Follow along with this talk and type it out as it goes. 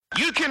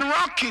You can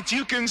rock it,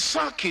 you can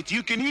sock it,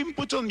 you can even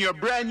put on your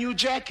brand new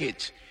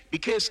jacket.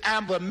 Because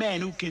I'm the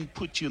man who can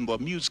put you in the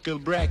musical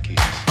bracket.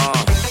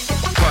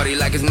 Party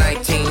like it's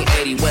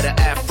 1980 with an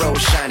afro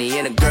shiny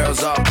and the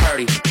girls all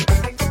purty.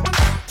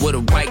 With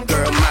a white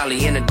girl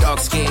Molly and a dark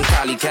skin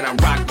collie. Can I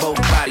rock both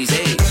bodies?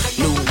 Hey,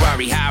 new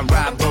Rari, how I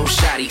ride both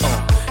shotty.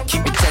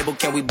 Keep it table,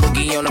 can we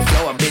boogie on the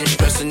floor? I've been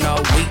stressing all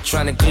week,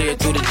 trying to clear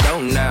through the dough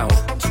now.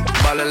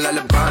 Ballin' like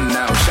LeBron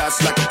now,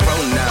 shots like a pro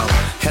now.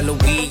 Hella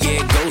weed,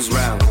 yeah, it goes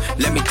round.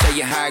 Let me tell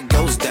you how it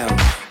goes down.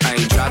 I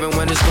ain't driving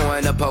when it's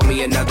going up, hold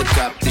me another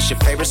cup. This your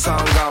favorite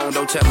song gone,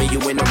 don't tell me you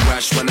in a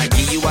rush. When I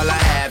give you all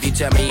I have, you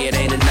tell me it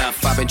ain't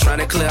enough. I've been trying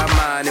to clear my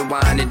mind and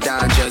wind it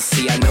down. Just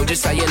see, I know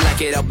just how you like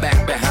it, I'll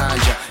back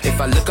behind ya. If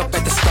I look up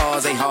at the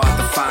stars, ain't hard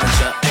to find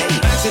ya. Hey.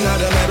 Maxing all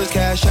the levels,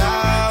 cash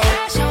out.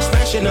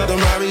 Smashing all the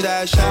Rari's,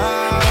 that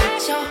shout.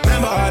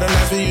 Remember all the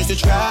nights we used to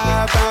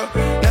trap out.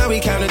 Now we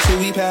count until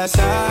we pass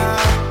out.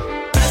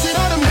 Maxing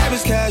all the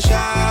levels, cash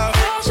out.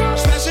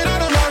 Smashing all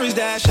the Rari's,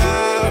 that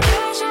shout.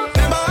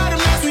 Remember all the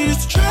nights we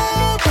used to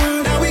trap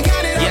out. Now we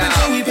count it up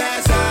until we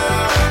pass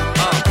out.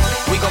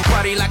 We gon'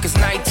 party like it's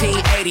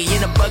 1980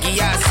 in a buggy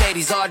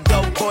I-80s, all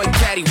dope boy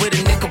caddy with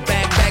a nickel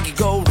bag, baggy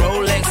gold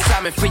Rolex,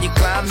 Simon for your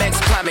climax,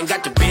 climbing,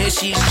 got the bed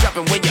sheets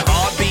jumping when your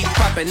heart beat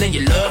popping and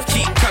your love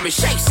keep coming,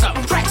 shake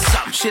something, wreck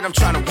something, shit I'm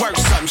trying to work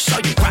something, show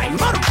you right,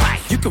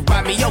 motorbike, you can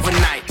ride me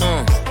overnight,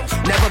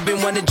 never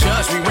been one to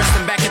judge, we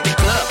resting back at the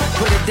club,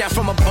 put it down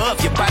from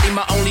above, your body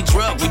my only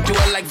drug, we do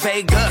it like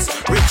Vegas,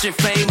 rich and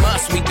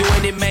famous, we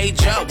doing it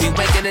major, we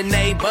waking the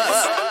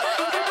neighbors.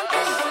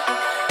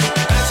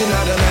 Maxing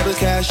all the levels,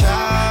 cash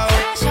out.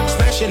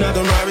 Smashing all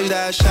the Rari's,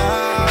 that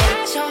shout.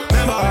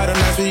 Remember all the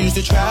nights we used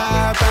to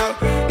trap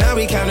out. Now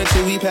we count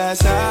until we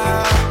pass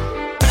out.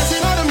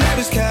 Maxing all the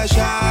levels, cash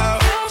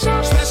out.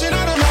 Smashing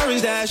all the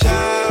Rari's, that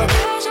shout.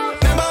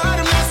 Remember all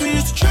the nights we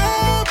used to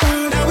trap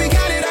out. Now we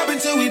count it up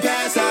until we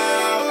pass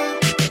out.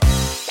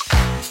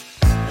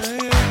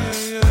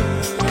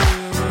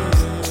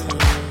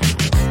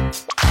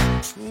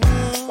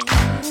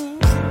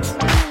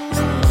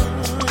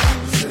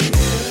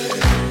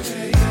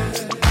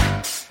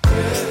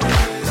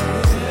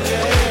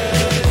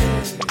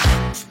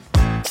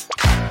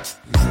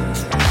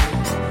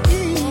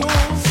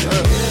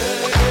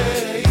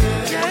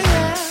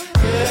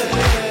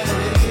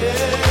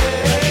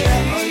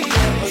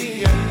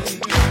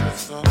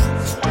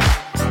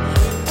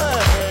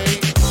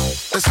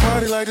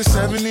 Like the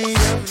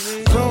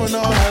 70s, blowing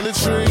all hella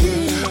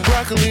trees,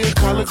 broccoli or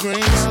collard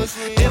greens,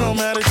 it don't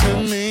matter to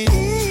me,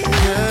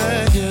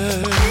 yeah,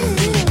 yeah.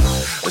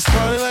 Let's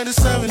party like the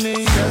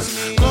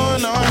 70s,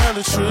 blowing all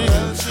hella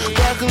trees,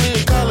 broccoli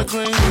or collard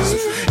greens,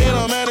 it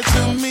don't matter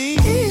to me,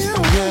 yeah,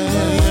 yeah,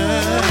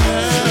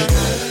 yeah.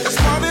 Let's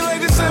party like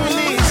the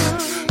 70s,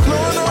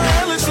 blowing all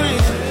hella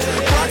trees,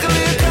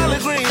 broccoli or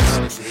collard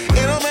greens,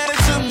 it don't matter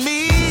to me,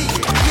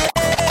 yeah,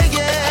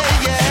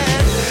 yeah, yeah.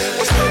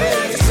 Let's party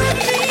like the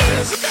 70s.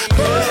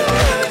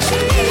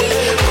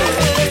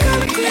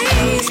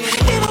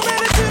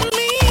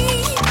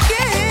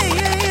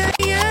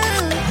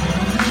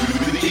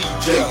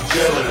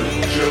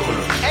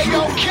 Hey,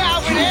 yo,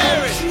 Calvin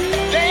Harris,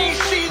 they ain't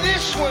see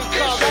this one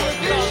coming.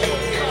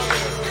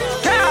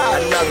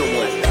 God, another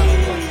one.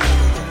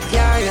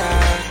 Yeah, yeah.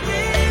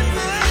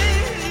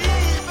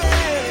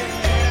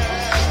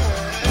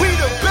 We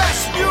the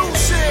best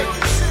music,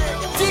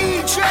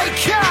 DJ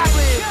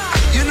Khaled.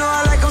 You know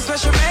I like them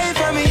special made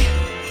for me.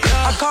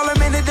 I call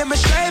them in to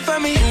demonstrate for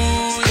me.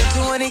 Spend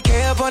 200K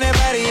up on that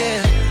body,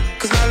 yeah.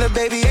 Cause my little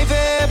baby ain't for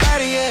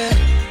everybody, yeah.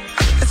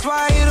 That's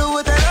why I hit her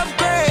with that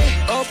upgrade.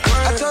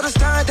 I told her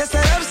stunt, that's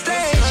that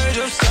upstage.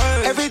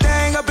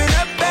 Everything up and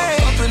up,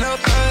 babe.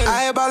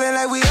 I ain't ballin'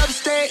 like we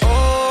upstate.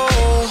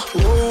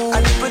 Oh,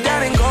 I dip it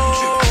down and go.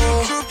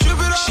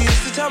 She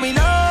used to tell me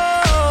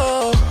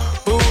no,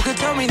 but who could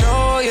tell me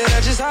no? Yeah,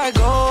 that's just how it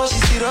goes. She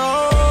see the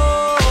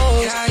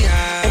hoes,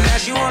 and now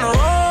she wanna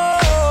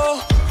roll.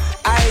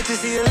 I hate to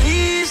see her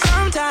leave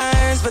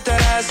sometimes, but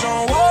that ass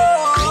on whoa.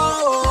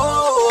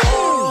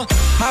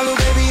 My little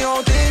baby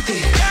on thick,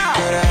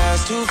 girl, that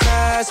ass too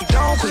fast, so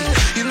don't quit.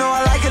 You know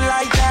I like it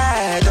like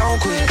that, don't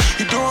quit.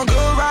 You doing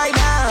good right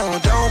now,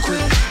 don't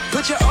quit.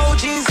 Put your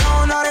OGs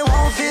on, now they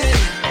won't fit.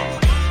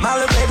 My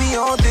little baby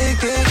on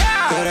thick, girl,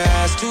 that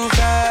ass too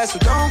fast, so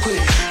don't quit.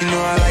 You know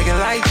I like it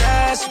like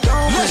that, so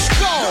don't quit.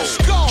 Let's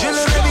go.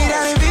 Drillin' baby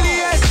down in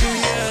VVS.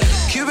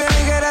 Cuban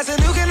nigga, that's a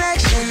new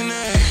connection.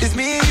 It's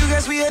me and you,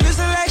 guess we a new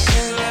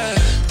selection.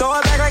 Throw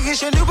it back like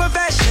it's your new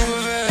profession.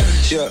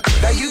 Yeah,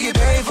 like you get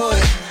paid for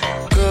it.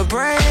 Good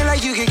brain,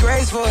 like you get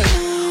grace for it.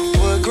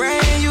 Wood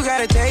grain, you got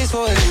a taste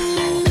for it.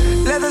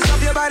 Leather stuff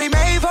your body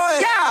made for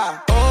it. Yeah.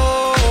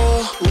 Oh,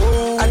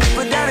 I dip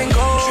it down and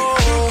go.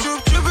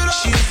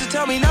 She used to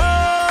tell me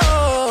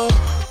no,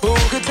 but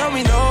who could tell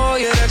me no?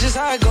 Yeah, that's just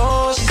how it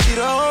goes. She see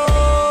the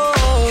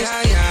hoes,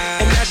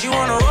 and now she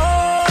wanna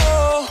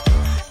roll.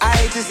 I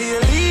hate to see her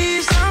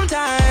leave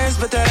sometimes,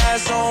 but that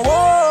ass on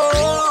whoa.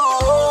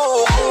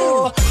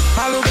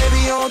 My little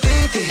baby on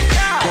thick, girl,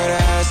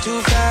 that ass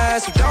too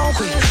fast, so don't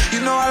quit.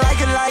 You know I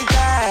like it like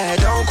that,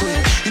 don't quit.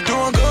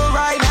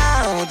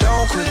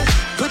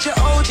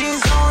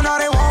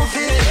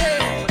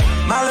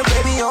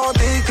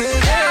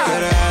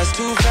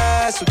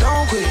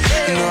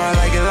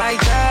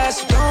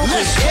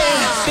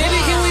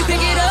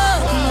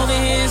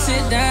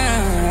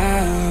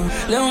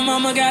 Little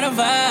mama got a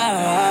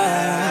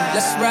vibe.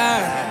 Let's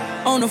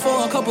ride. On the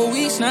for a couple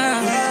weeks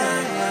now.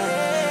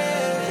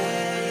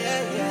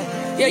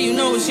 Yeah, you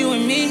know it's you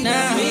and me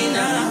now. Me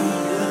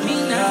now. Me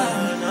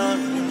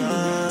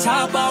now.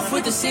 Top off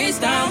with the seats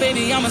down,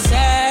 baby, I'm a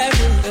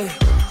savage.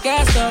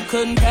 Gassed up,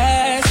 couldn't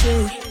pass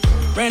it.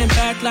 Ran it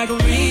back like a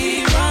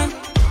rerun.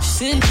 She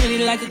sitting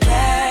pretty like a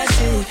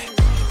classic.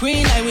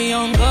 Green light, we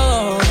on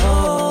go.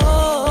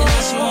 And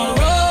now she on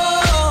the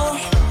roll.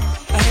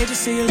 I hate to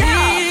see you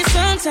leave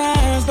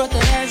sometimes, but the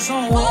lights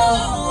on whoa.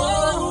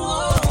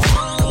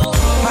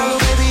 My little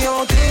baby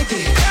on thick.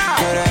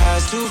 Girl, the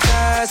eyes too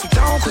fast, but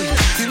don't quit.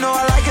 You know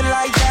I like it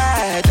like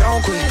that,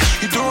 don't quit.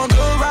 You're doing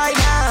good right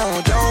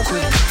now, don't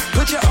quit.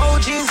 Put your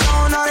old jeans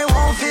on, now they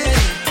won't fit.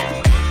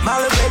 My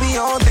little baby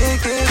on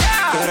thick. Girl,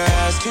 the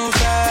eyes too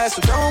fast,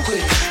 so don't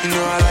quit. You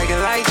know I like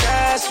it like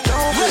that, so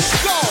don't quit.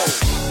 Let's go!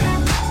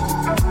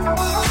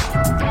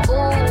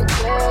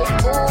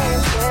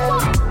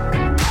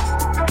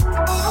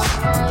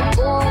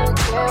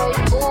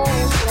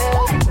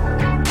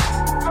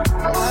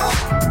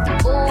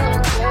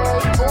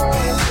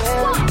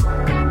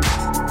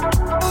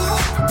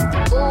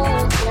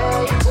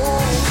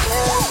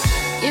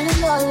 Even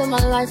though I live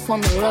my life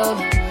on the road,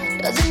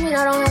 doesn't mean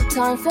I don't have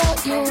time for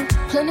you.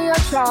 Plenty I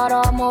tried,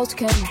 almost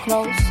came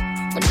close,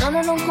 but none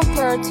of them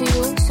compared to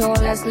you. So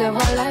let's live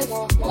our life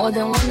more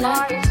than one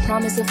night.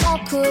 Promise if I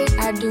could,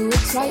 I'd do it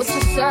twice. What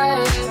you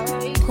say?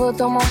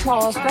 Put on my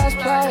pause, press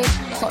play.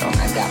 Hold on,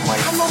 I got one.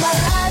 I know my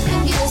life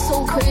can get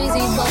so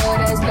crazy, but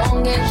as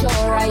long as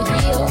you're right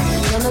here,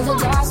 none of the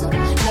gossip,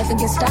 nothing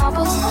can stop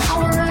us. I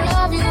wanna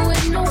love you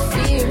with no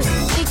fears.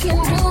 We can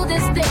do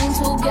this thing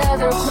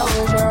together.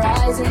 Close your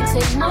eyes and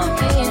take my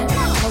hand.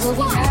 Cause what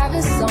we have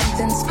is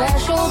something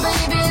special,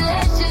 baby.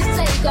 Let's just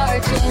take our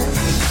chance.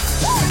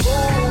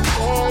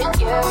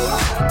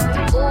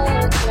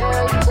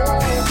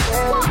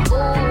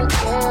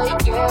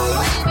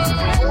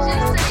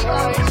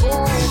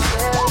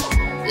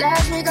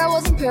 Last week I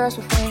was in Paris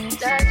with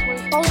friends.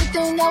 Only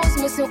thing that was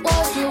missing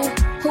was you.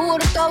 Who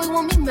would've thought we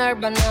wouldn't be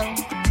married by now?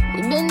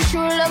 We've been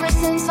true ever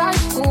since high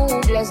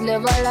school. Let's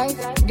live our life,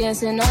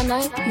 dancing all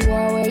night. You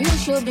are where you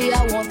should be,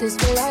 I want this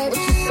for life. What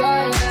you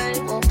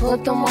say? We'll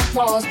put them on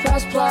pause,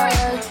 press play.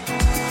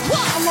 I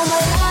know my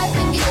life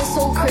can get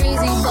so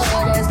crazy, but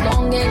as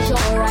long as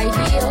you're right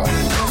here,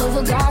 none of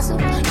the gossip,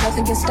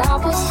 nothing can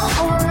stop us.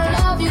 I wanna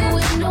love you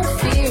with no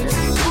fears.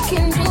 We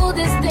can do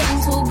this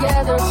thing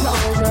together.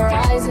 Close your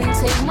eyes and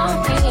take my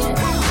hand.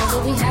 Cause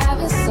what we have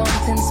is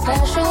something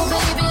special,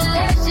 baby.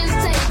 Let's just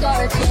take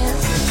our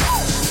chance.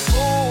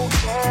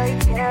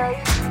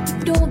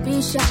 Don't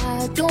be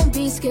shy, don't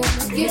be scared.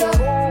 Get up.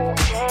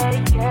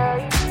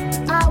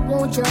 I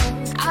won't judge,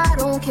 I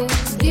don't care.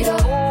 Get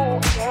up.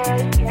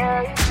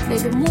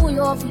 Baby, move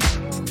your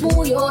feet,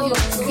 move your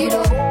hips. Get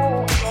up.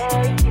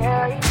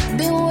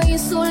 Been waiting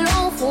so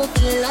long for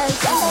the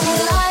life. My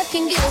life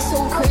can get so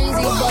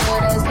crazy,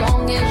 but as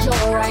long as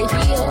you're right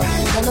here,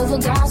 none of the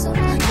gossip,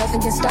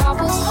 nothing can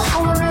stop us.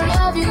 I wanna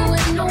love you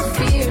with no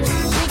fears.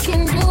 We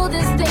can do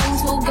this thing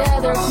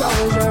together.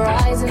 Close your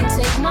eyes and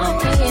take my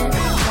hand.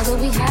 Cause what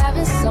we have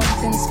is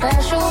something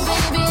special,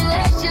 baby.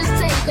 Let's just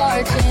take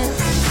our chance.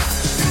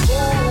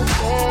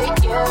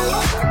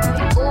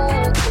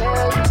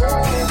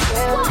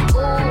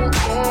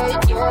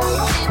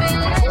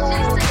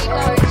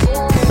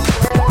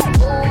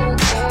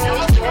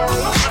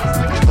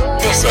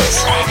 This is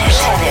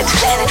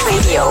Planet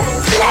Radio,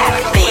 Black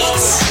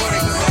Beats.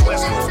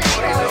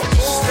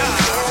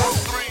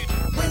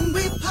 When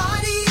we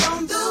party on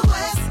the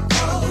West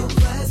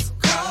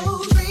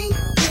Coast,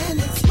 drinking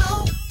and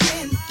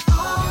smoking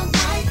all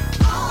night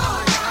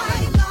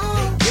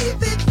long.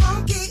 Keep it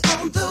funky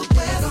on the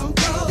West Coast,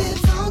 keep it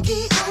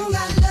funky on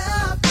that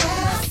love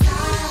West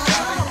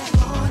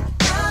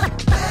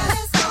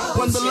Coast.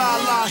 When the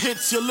la-la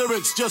hits your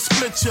lyrics, just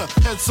split your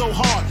head so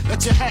hard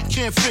that your hat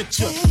can't fit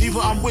you. Either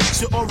I'm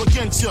with you or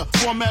against you.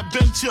 Format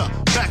bent you.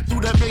 Back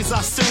through that maze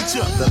I sent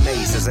you. The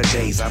maze is a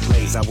daze I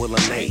blaze, I will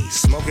amaze.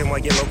 Smoking while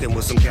you're looking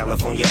with some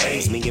California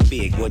A's. Me and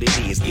Big, what it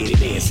is, get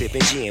it in.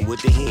 Sipping gin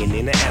with the hen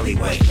in the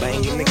alleyway.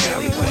 Banging the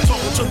alleyway.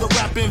 Talking to the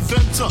rap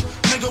inventor.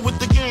 Nigga with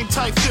the game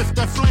type fifth,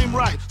 that flame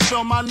right.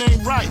 Spell my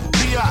name right.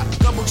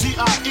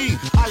 B-I-double-G-I-E.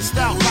 Iced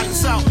out,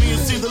 lights out, me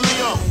and C the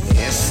Leo.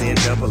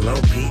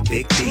 S-N-O-O-P,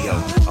 Big Theo.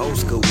 Old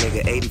school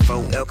nigga,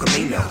 84 El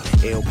Camino.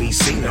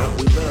 LBC, no,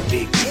 we love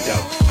Big Tito.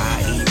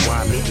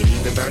 I-E-Y, me can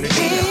even burn it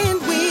down.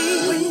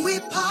 When we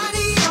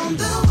party on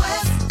the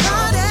West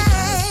Coast,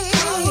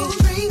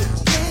 drinking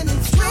and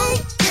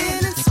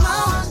smoking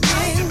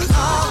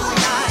all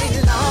night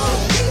long.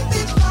 Keep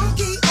it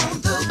funky on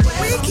the West.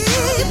 We keep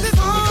it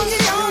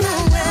funky on the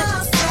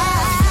West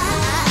Side.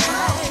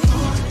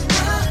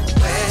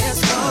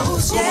 West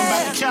Coast, Going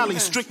back to Cali,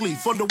 strictly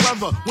for the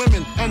weather,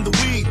 women, and the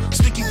weed.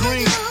 Sticky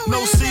green,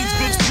 no seeds,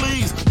 bitch,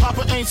 please.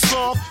 Papa ain't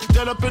soft,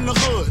 dead up in the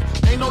hood.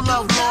 Ain't no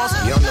love lost.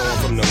 Y'all know I'm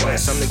from the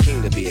West, I'm the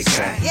king to be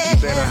exact.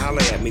 You better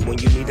holler at me when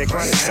you need that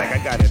chronic sack.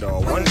 I got it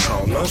all, one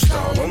call, no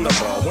stall, on the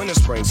ball. Winter,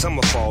 spring,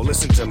 summer, fall,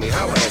 listen to me,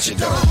 holler at your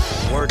dog.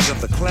 Words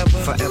of the clever,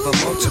 forever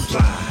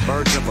multiply.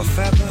 Birds of a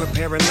feather,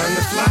 prepare and learn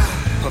to fly.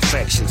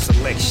 Perfection,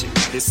 selection,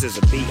 this is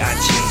a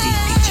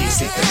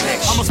B-I-G-D-P-G-C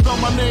connection. I'ma spell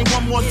my name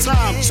one more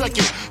time, check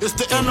it. It's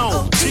the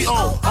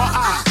N-O-T-O-R-I-O-U-S.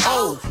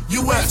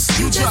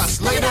 You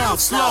just lay down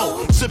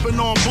slow, sipping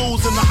on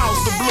booze in the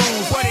house of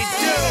blues. What it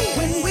do?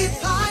 When we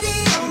party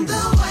on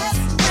the West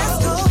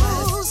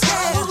Coast,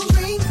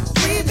 drink,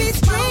 we be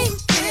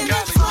drinking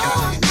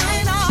all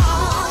night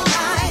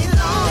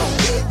long.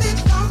 Keep it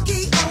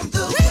funky on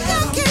the West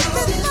Coast. Keep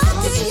it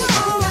funky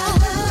on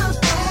the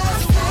West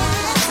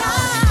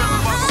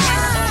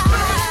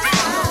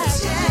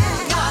Coast.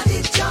 Got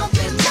it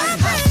jumping like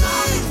hot.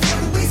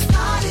 When we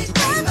started,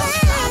 ain't no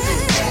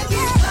stopping.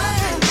 Baby,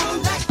 burning on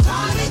that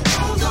party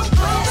on the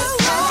West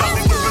Coast.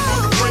 Funky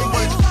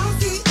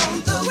on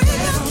the West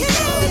Coast. Keep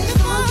it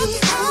funky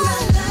on the West Coast.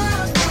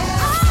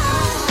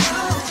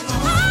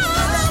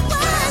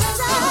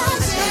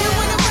 You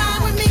wanna ride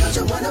with me?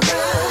 You wanna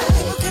ride?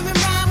 Come and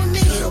ride with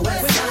me.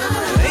 West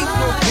Side. Ain't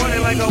no party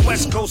like a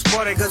West Coast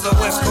party, cause a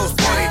West Coast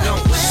party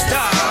don't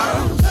stop.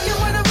 You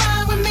wanna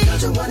ride with me?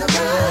 You wanna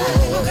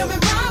ride? Come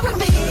and ride with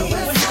me.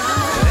 West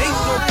Side. Ain't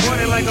no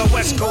party like a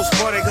West Coast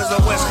party, cause a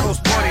West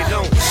Coast party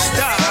don't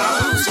stop.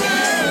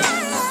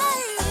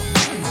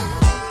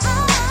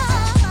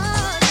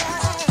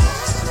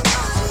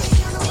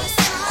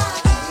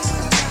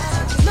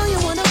 No, you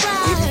wanna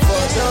ride. If you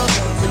fucked up,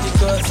 put your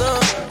cups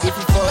up. If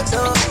you fucked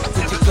up,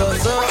 put your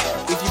cups up.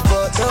 If you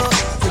fucked up,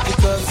 put your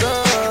cups up.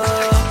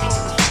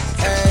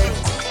 Hey,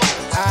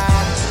 I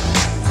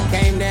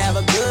came to have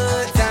a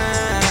good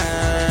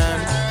time.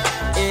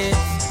 It's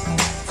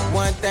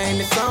one thing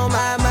that's on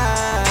my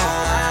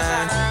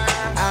mind.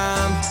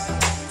 I'm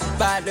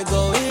about to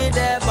go hit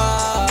that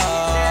bar.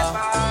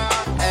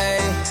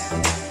 Hey,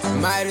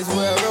 might as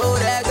well roll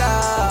that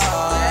guard.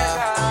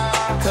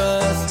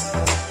 Cause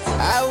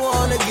I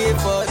wanna get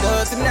fucked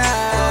up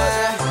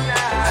tonight.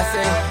 I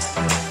say,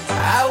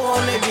 I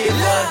wanna get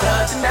fucked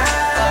up tonight.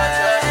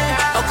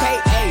 Okay,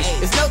 hey,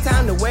 it's no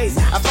time to waste.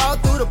 I fall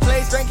through the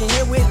place, drinking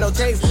here with no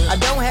chase. I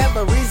don't have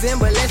a reason,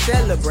 but let's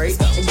celebrate.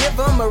 And give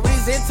them a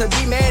reason to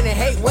be mad and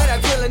hate. What I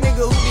tell a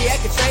nigga who be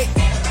acting fake.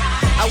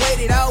 I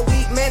waited all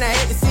week, man, I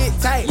had to sit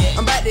tight.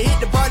 I'm about to hit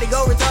the party,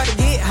 go retarded,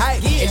 get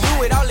hype. And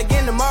do it all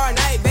again tomorrow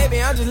night,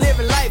 baby, I'm just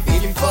living life.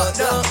 If you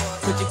fucked up,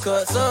 put your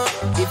cups up.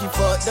 If you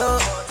fucked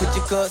up, put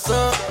your cups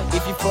up.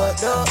 If you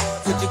fucked up,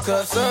 put your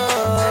cups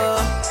up.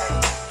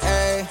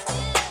 Hey,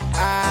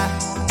 I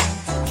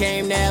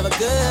came to have a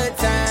good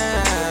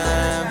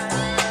time.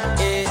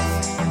 It's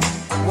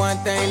one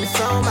thing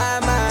that's on my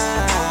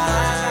mind.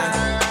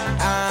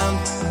 I'm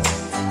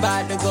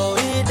about to go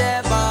hit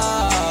that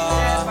bar.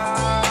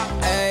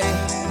 Hey,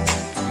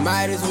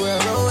 might as well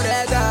roll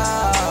that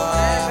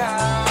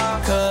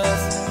guard.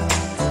 Cause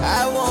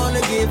I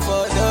wanna get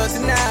fucked up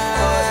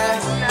tonight.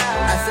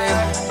 I say,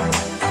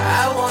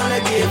 I wanna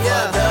get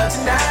fucked up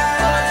tonight.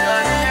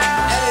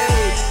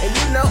 Hey, and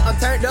you know I'm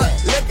turned up.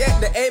 Look at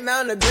the 8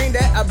 mountain of green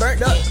that I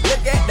burnt up.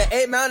 Look at the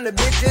 8 mountain of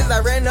bitches I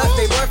ran up.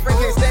 They boyfriend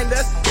can't stand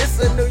us. It's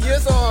a new year,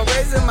 so I'm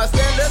raising my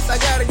standards. I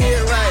gotta get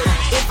it right.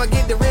 If I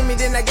get the Remy,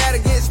 then I gotta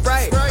get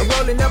Sprite. I'm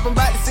rolling up, I'm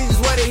about to see just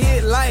what it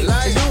hit like.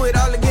 And do it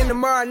all again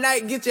tomorrow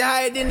night. Get you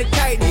higher than the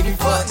kite. If you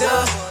fucked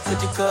up,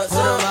 put your cups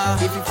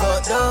up. If you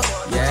fucked up,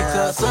 put your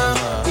cups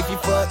up. If you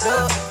fucked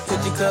up,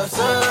 put your cups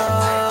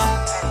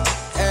up.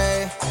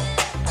 Hey,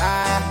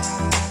 I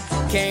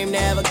came to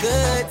have a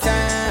good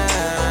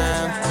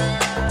time.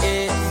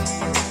 It's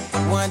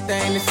one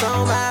thing that's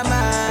on my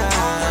mind.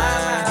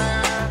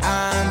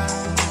 I'm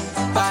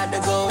about to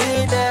go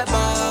hit that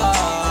bar.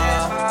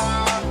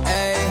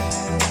 Hey,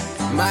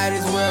 might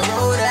as well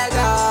roll that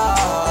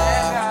guard.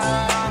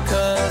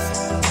 Cause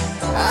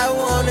I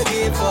wanna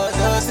get fucked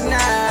up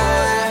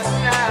tonight.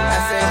 I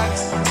say,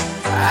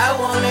 I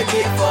wanna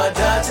get fucked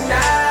up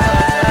tonight.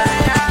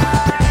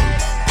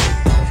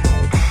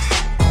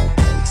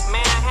 May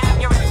I have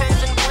your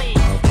attention,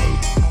 please?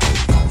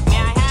 May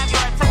I have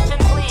your attention,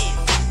 please?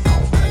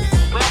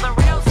 Will the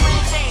real Slim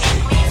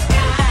Shady please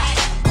stand up?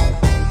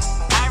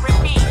 I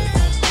repeat,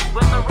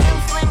 will the real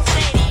Slim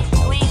Shady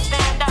please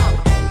stand up?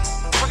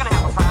 We're gonna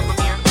have a problem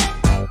here.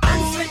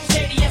 I'm Slim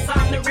Shady, yes,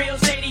 I'm the real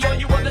Shady. All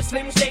you other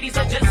Slim Shadys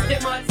are just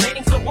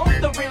imitating. So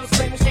won't the real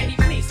Slim Shady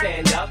please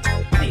stand up?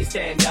 Please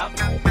stand up,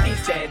 please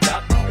stand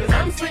up. Cause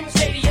I'm Slim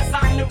Shady, yes,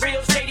 I'm the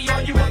real Shady.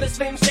 All you other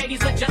Slim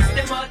Shadys are just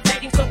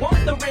imitating. So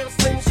won't the real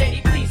Slim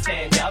Shady please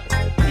stand up?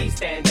 Please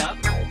stand up,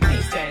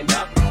 please stand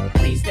up,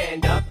 please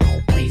stand up,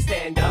 please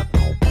stand up,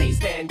 please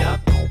stand up,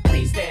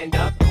 please stand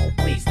up,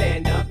 please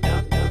stand up.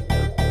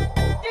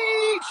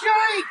 DJ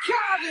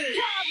Khaled.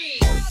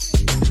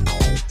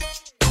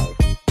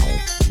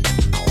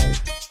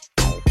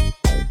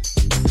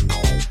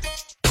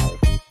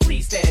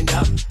 Please stand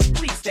up,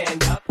 please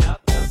stand up.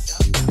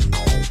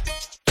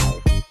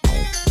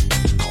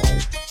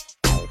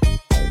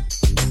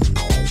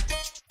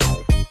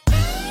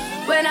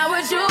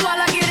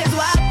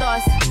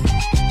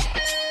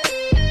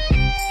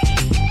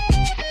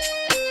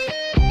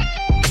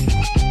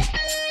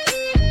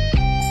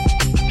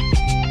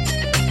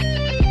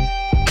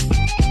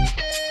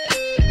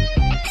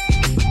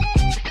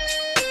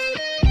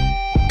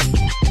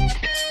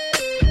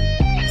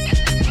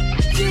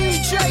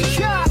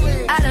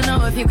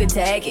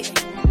 take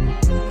it.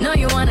 No,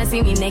 you wanna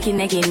see me naked,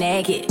 naked,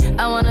 naked.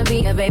 I wanna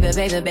be a baby,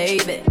 baby,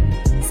 baby.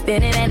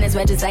 Spinning in his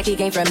red just like he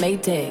came from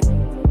Maytag.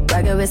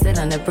 Rocket with it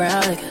on the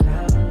brown liquor.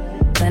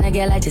 When I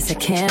get like this, I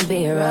can't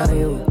be around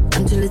you.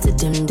 I'm too little to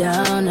dim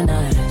down the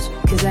night.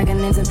 Cause I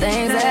can name some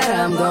things that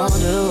I'm gon'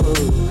 do.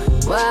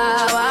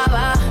 Wow, wow,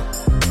 wow.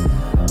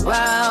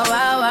 Wow,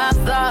 wow, wow,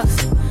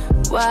 thoughts.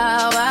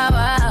 Wow, wow,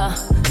 wow.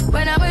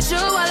 When I'm with you,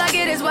 all I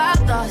get is wild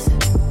thoughts.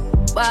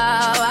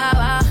 Wow, wow,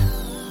 wow.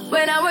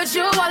 When I'm with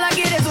you, all I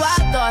get is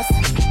wild thoughts.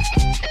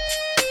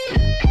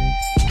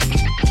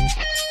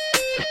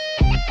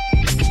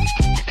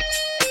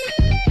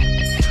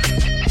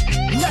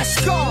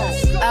 Let's go.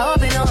 I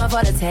hope you know I'm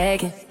for the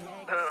tagging.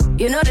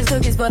 You know this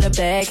cookie's for the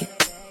bag.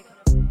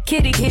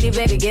 Kitty, kitty,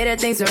 baby, get her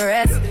things to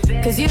rest.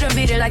 Cause you done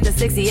beat it like the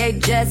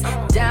 68 Jets.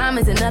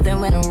 Diamonds are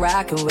nothing when I'm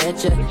rocking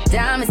with ya.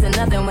 Diamonds are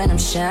nothing when I'm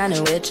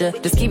shining with ya.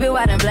 Just keep it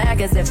white and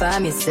black as if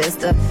I'm your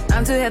sister.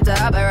 I'm too hip to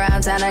hop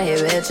around town, I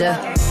hit with ya.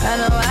 I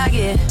know I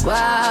get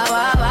wow,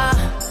 wow, wow.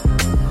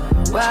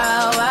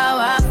 Wow, wow,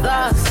 wow,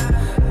 thoughts.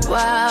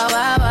 Wow,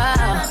 wow,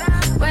 wow.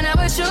 When I'm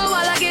with you, all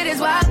I get is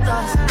wild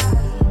thoughts.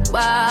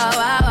 Wow,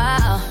 wow,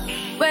 wow.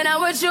 When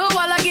I'm with you, all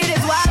I get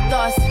is wild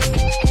thoughts.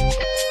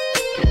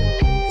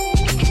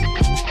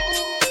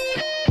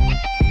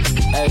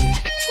 Hey,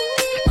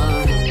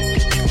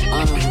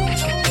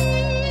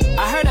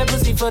 I heard that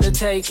pussy for the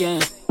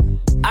taking.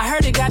 I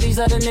heard it got these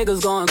other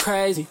niggas going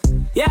crazy.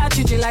 Yeah, I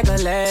treat you like a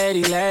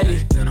lady,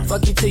 lady.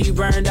 Fuck you till you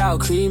burned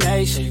out,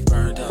 cremation.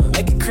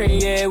 Make it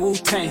cream, yeah,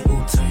 Wu-Tang.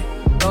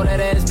 Throw that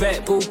ass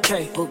back,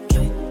 bouquet.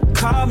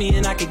 Call me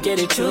and I could get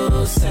it,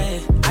 you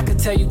say. I could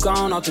tell you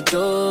gone off the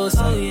doors.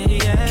 Oh,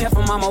 yeah.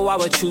 Careful, mama, why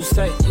what you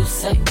say?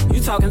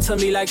 You talking to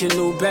me like your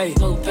new babe.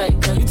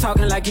 You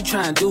talking like you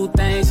trying to do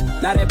things.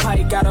 Now that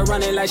pipe gotta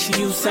run it like she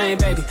Usain,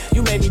 baby.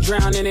 You made me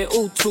drown in it,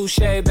 ooh, touche,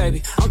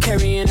 baby. I'm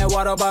carrying that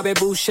water, Bobby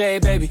Boucher,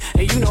 baby.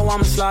 And you know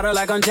I'ma slaughter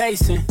like I'm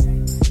Jason.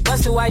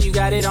 Busted, why you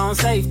got it on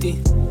safety?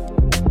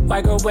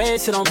 White girl,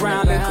 red shit on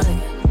brown liquor.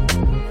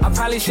 I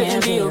probably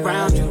shouldn't be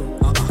around you.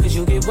 Cause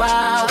you get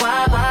wild,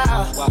 wild,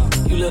 wild.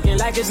 You looking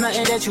like it's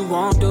nothing that you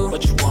won't do.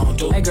 What you won't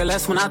do. Hey girl,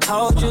 that's when I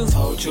told you.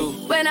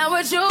 When I'm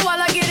with you, all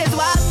I get is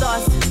wild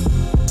thoughts.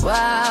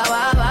 Wow,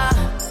 wow, wow.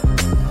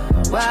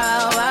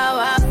 Wow, wow,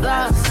 wow,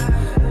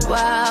 thoughts.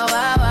 Wow,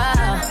 wow,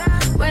 wow.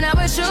 When I'm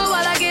with you, all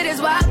I get is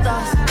wild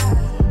thoughts.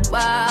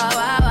 Wow,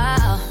 wow,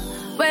 wow.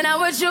 When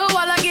I'm with you, all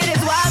I get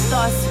is wild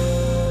thoughts.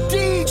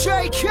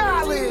 DJ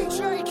Khaled.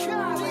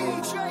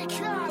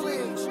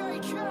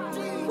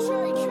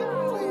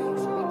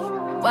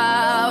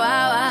 Wow,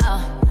 wow, wow.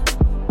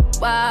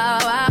 Wow,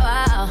 wow,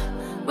 wow.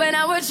 When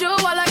I'm with you, all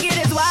I get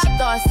is wild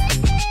thoughts.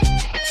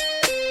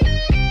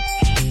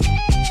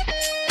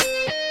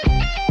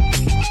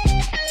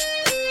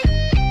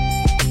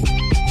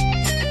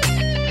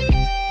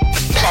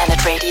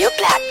 Planet Radio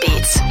Black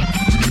Beats.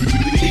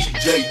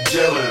 DJ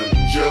Jellin.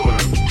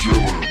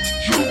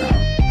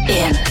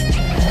 In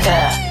the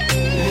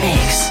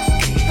mix.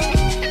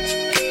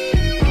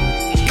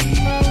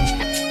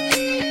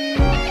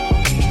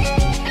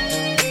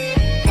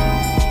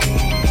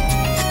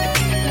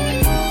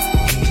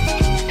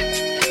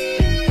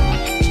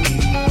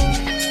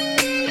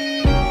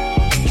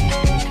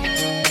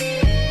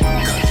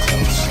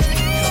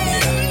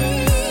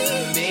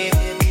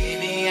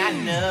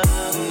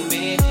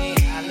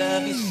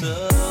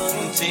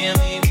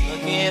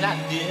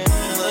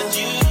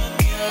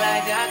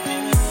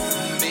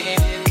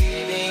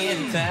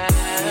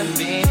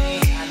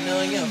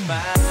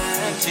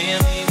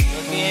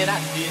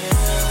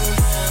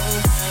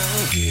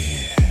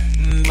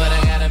 But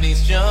I gotta be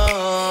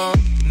strong.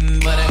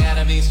 But I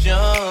gotta be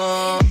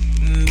strong.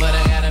 But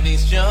I gotta be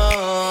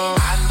strong.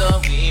 I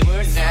thought we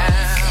were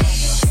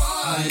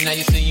now. Now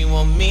you say you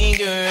want me,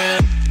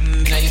 girl.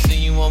 Now you say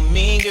you want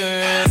me,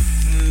 girl.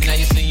 Now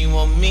you say you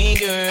want me,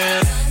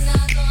 girl.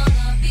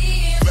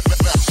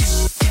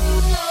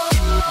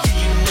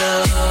 You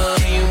know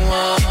you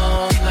want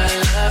my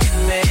love,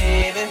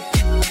 baby.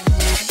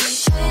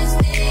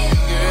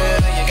 Girl,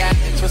 you got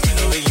me twisted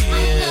over you.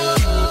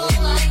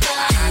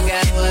 I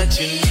got what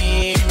you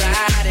need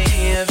right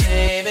here,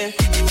 baby.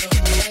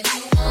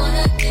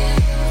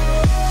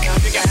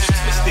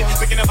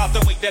 Thinking about the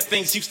way that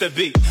things used to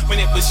be when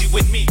it was you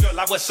and me, girl,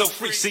 I was so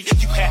free. See,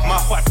 you had my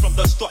heart from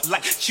the start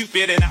like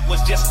Cupid, and I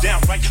was just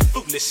downright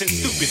foolish and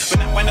stupid. But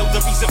now I know the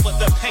reason for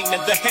the pain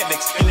and the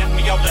headaches. You left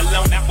me all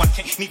alone, now I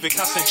can't even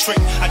concentrate.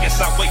 I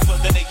guess I'll wait for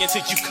the day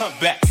until you come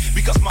back,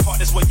 because my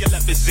heart is where your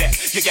love is at.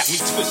 You got me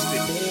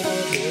twisted.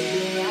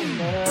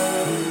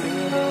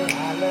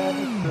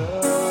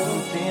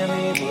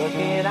 What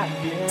can I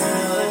do?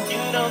 But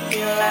you don't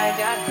feel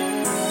like I do.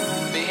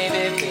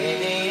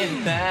 Baby,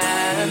 in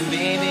time.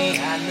 Baby,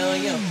 I know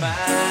you're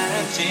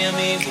fine. Tell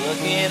me, what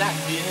can I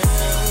do?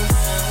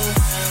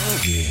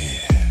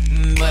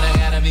 But I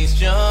gotta be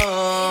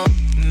strong.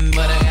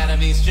 But I gotta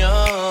be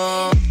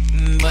strong.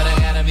 But I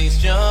gotta be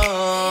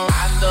strong.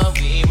 I thought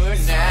we were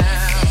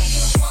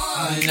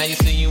now. Now you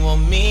say you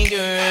want me,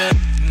 girl.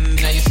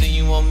 Now you say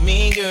you want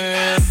me,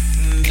 girl.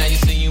 Now you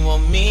say you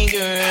want me. me,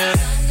 girl.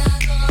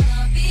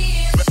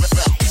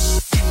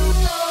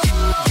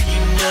 You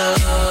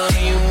know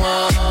you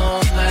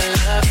want my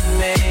love,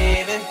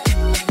 baby.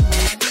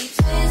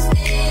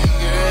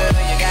 Girl,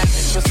 you got me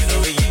twisted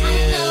over you.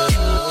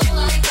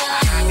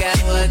 I got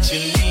what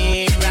you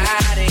need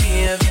right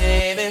here,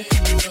 baby.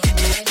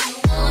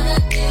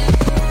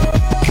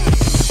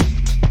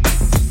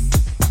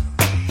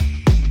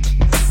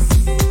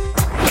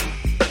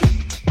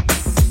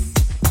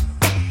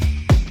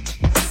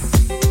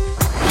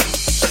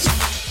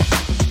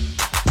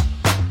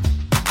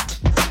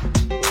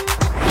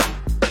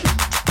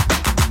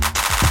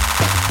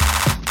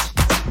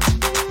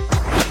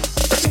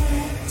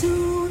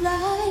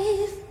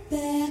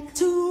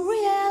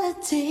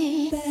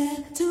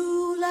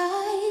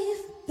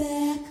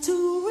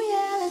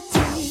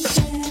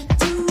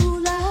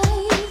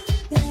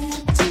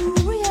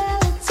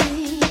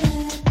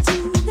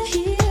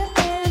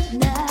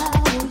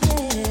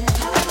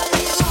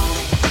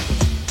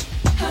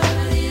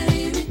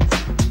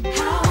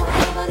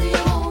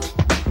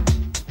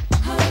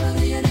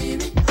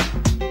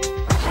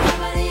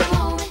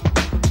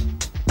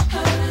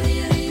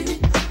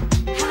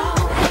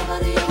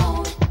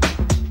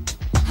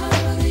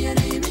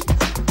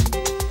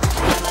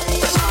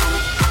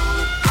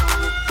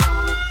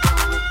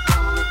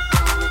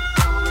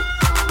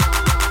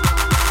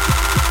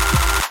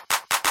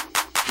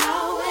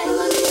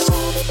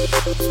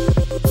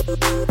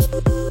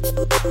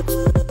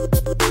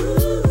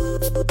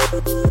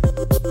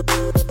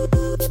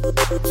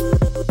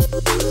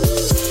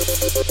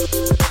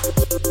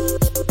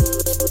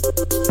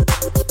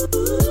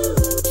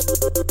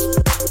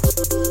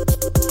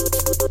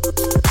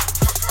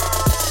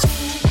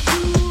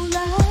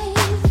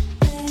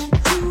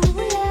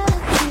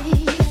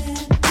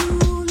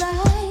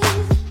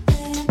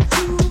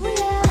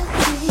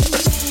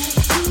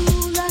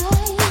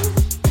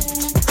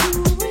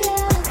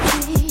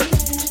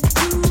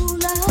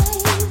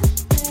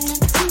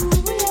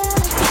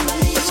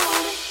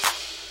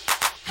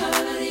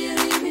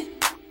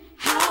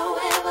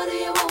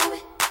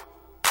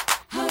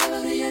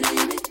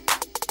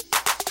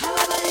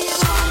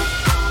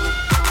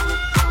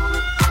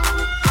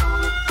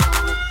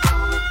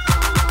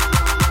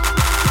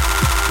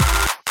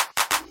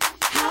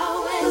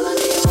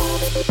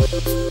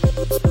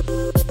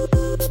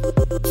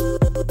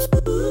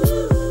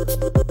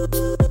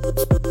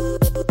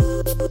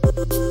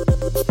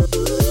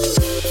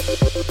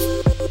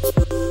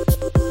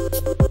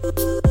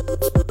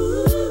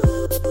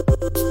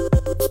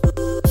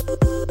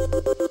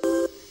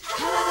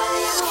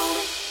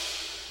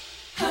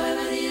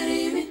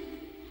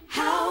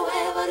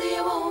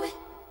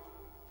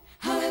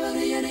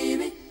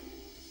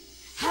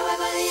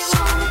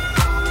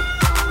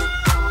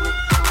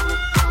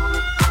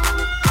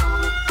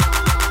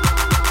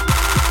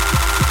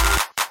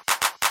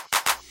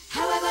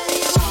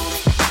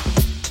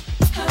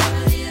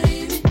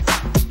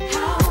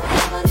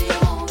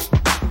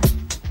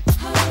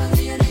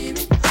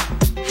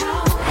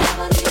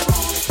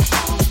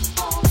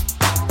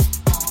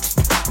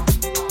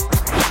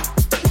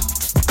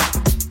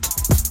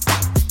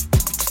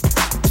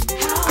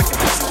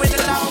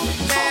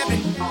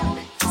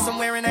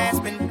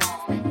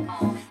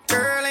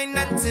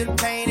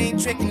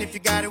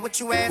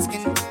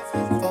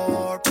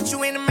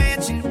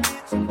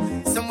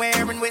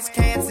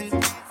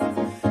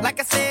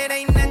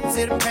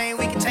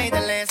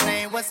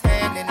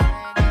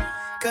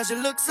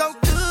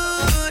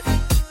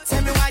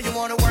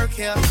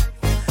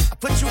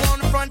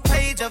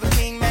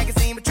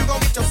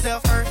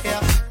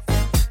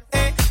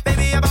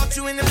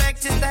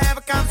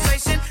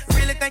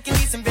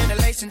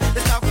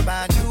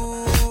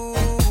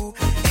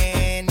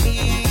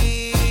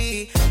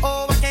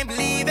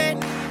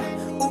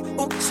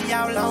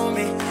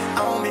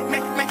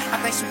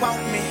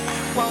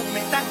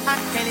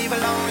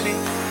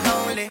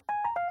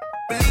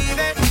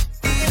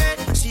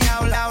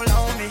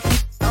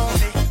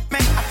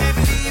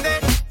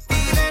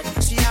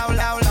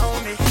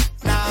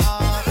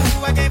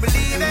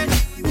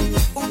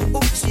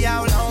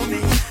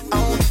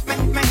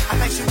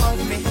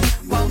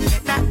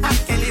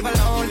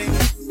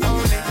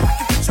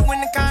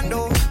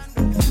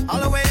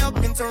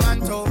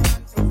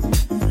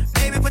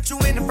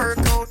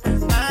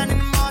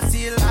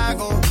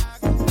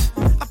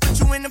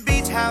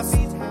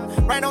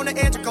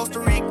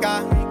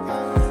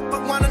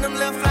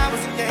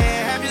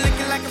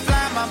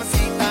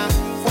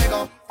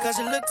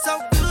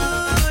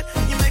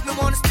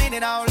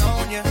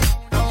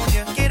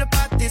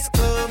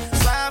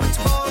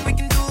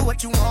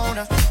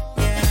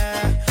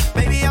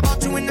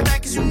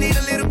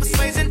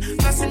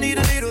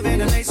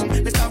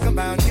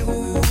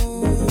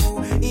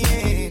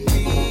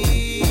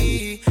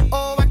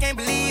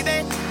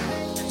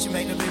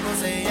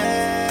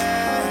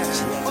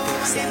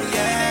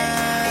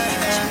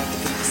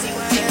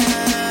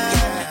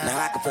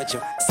 Put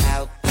your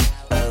south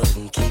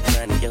and keep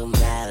running your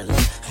mouth.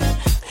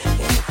 And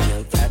if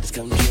your brothers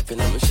come dripping,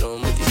 I'ma show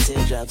them with these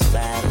teardrops.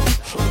 outside.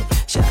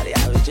 Shawty,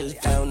 I was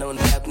just down on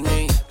the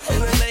balcony. In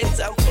the late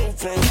I'm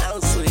pooping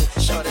out sweet.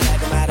 Shorty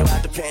like I'm out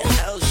about the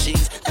penthouse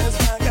sheets. That's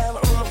why I got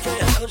my own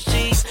penthouse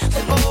sheets. And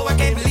oh, I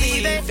can't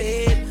believe it.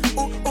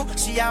 Ooh,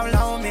 she all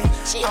on me.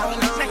 She all on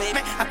me.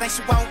 I think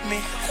she want me.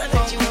 I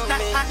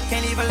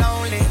can't leave her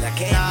lonely. I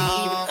can't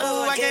leave it.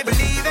 Oh, I can't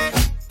believe it.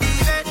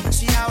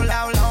 She all on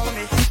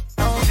me.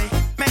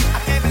 Man, I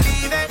can't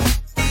believe it.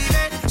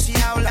 She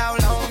all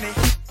on me.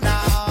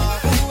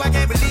 Ooh, I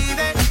can't believe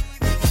it.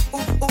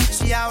 Ooh,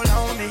 she all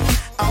on me.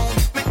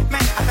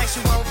 Man, I think she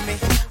want me.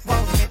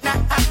 Nah,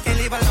 I can't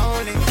leave her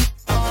lonely. Ooh,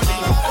 I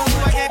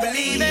can't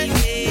believe it.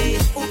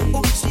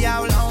 Ooh, she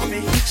all on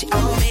me. She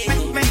on me.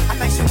 Man, I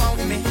think she want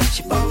me.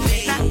 She want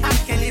me. Nah, I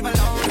can't leave her lonely.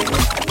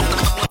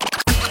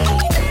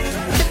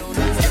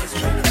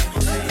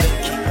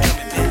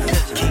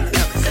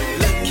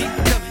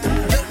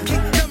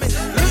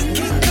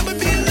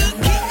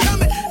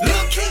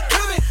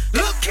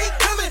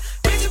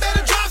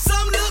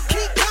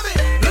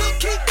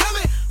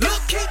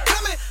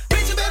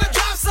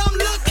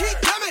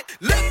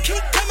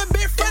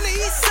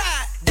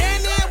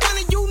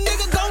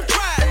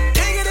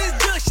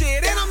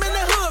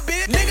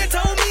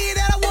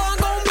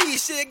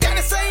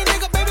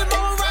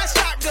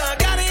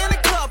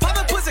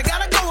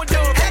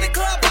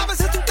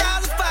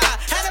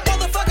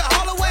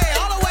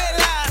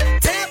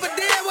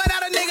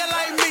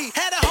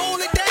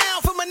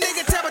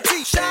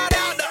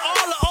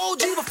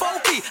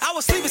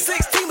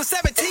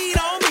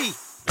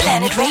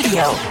 Planet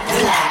Radio,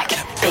 Black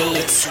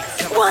Beats,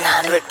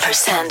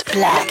 100%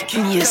 black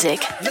music.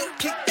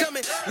 Keep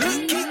coming,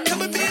 keep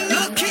coming,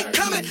 keep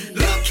coming.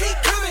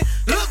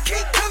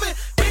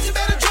 Bitch, you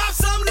better drop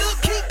some,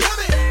 keep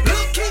coming.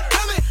 Keep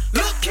coming.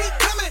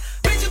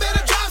 Bitch, you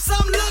better drop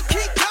some,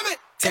 keep coming.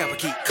 Tampa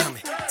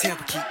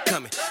keep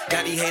coming.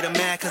 Got these haters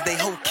mad cause they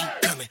hoe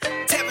keep coming.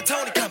 Tampa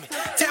Tony coming.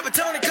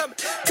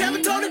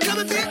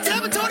 Bitch,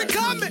 Tampa Tony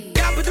coming.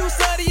 Got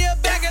producer of the year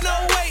back in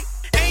 08.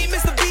 Ain't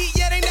missed a beat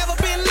yet, ain't never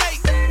been late.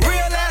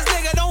 Real ass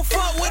nigga, don't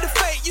fuck with the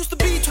fake. Used to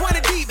be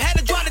 20 deep, had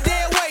to drop the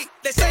dead weight.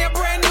 They say I'm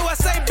brand new, I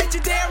say bitch you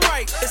damn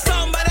right. It's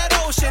something about that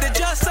old shit, it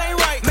just ain't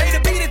right. Made a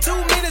beat in 2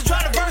 minutes,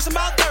 dropped a verse in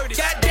about 30.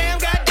 Goddamn,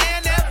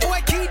 that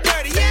boy keep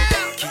dirty, yeah.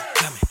 Keep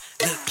coming,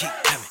 keep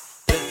coming,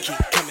 bitch,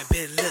 keep coming,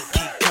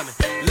 keep coming,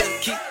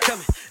 keep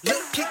coming,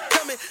 bitch, keep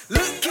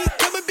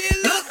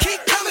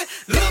coming,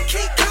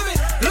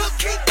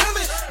 keep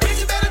coming, bitch,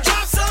 you better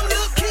drop some,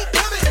 keep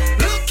coming,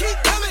 keep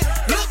coming,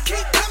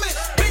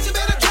 bitch, you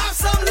better drop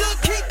some,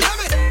 keep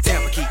coming.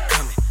 Tampa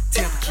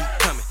keep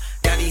coming,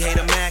 got these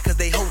haters mad cause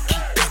they hoe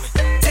keep coming.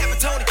 Tampa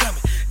Tony coming,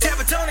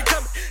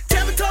 bitch,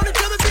 Tampa Tony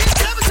coming.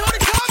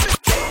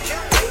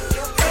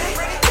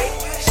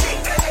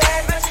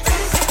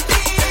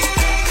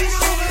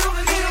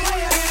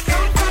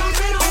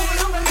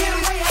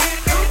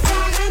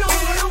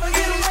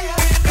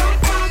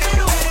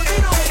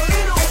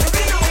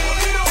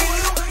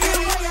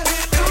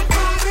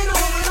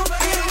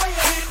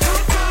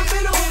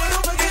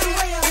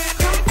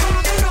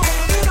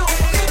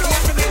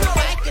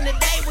 Back in the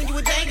day when you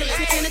were dangling,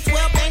 10 to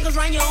 12 bangles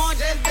round your arm,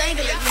 just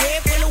dangling.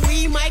 Head full of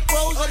weed,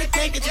 micros, or the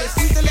handkerchiefs.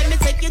 Used to let me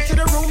take you to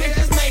the room and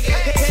just make it.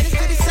 Headed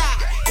to the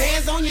side,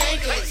 hands on your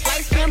ankles.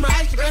 Lights, camera,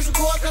 ice, press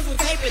record cause we're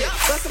taping it.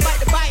 Bust about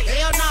the bite,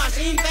 hell nah,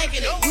 she ain't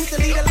faking it. Used to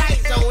leave the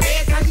lights on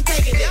every time she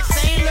taking it.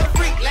 Same little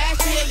freak,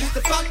 last year used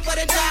to fuck for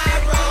the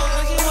gyro.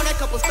 When she want a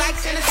couple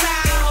stacks in the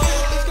side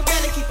hole. Bitch could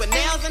barely keep her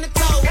nails in the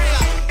toes.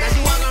 Now she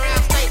walk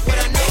around state with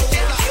her nose.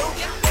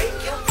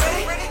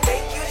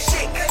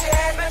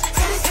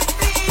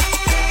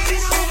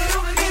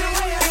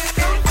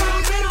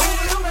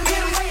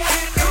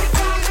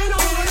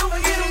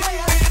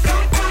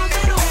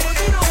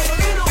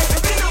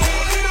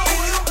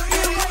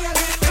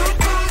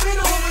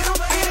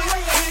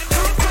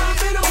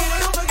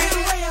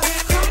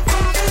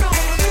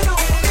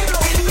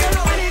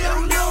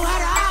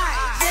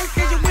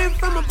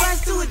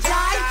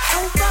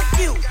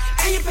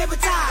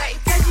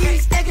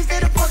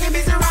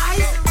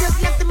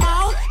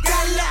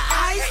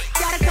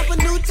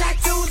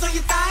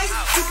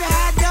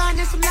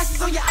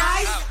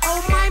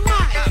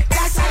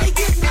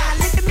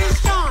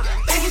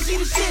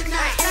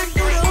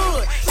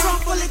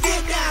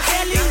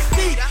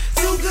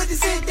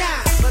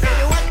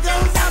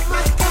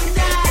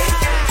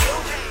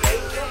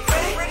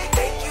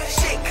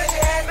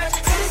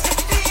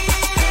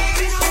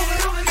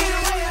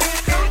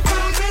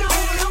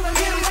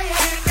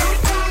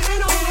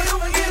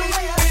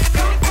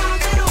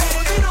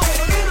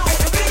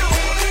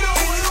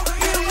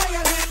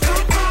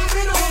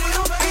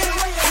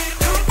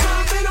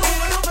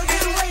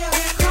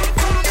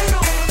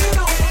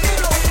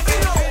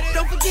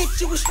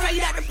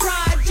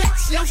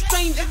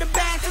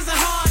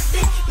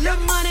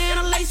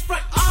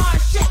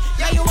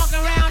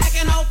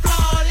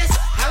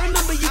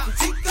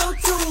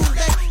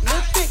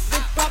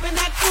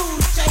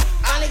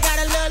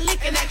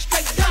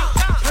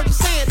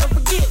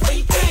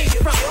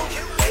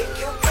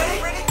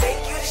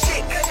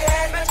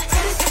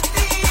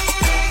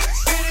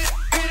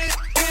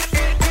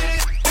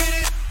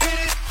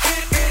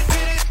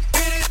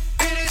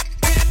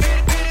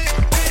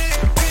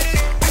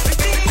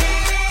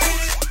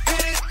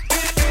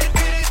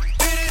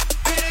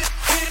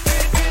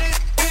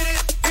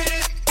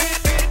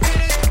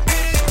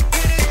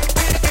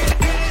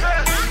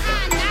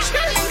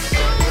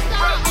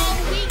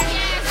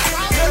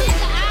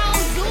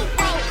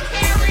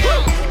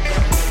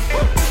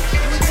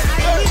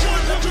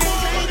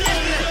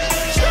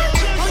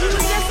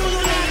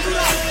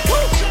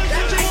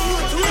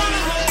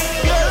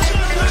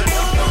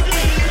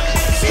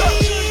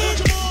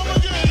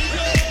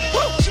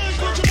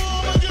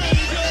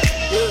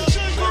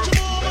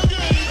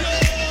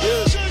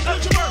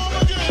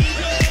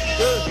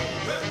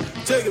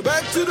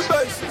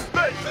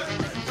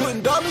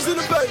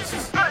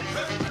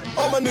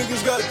 my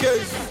niggas got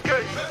cases.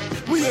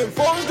 We in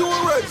phones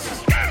doing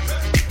races.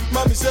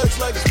 Mommy says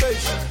like a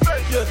spaceship.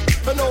 Yeah,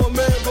 I know a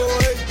man gon'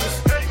 hate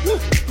this. Woo.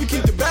 We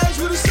keep the bags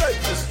with the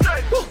safest.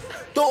 Woo.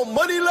 Throw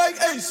money like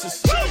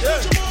aces.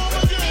 Yeah.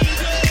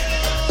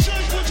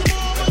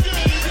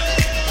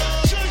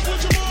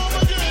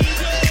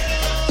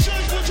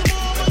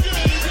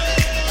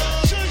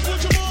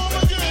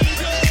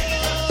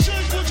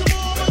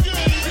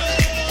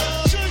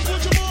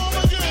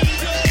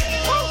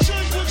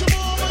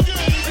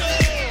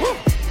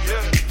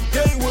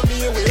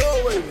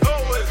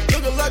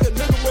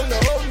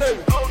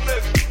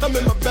 I'm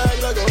in my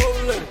bag like a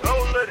whole lady.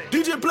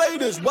 DJ play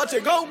this, watch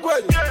it go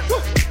crazy.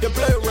 You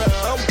play around,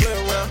 I don't play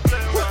around.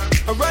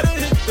 I ride a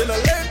hit, then I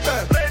lay it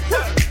back.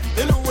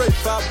 In the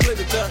race, I play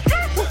the time.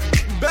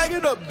 Bag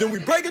it up, then we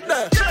break it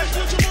down.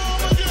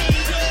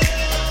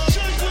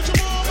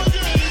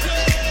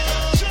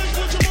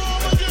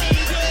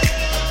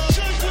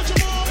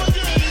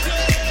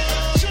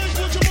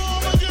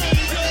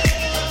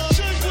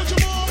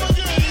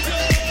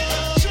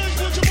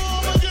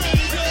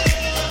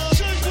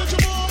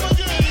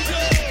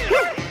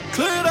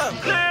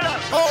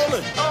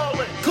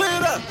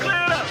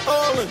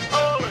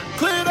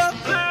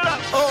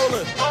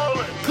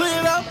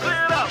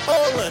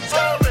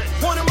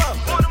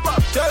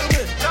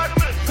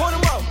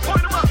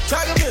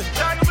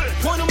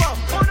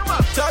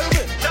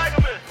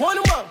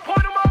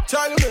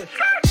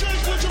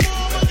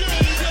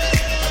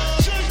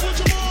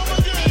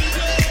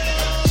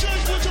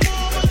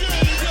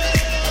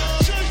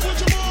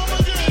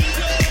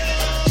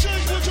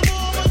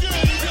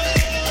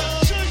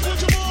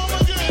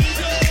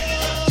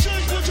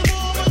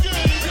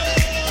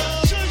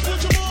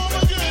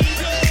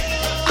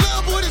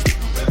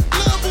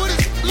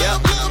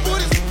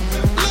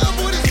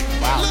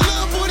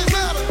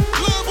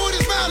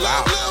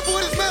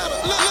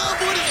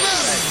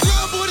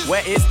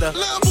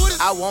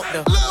 I want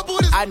the,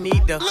 I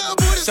need the,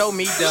 show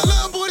me the,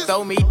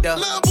 throw me the,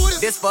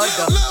 this for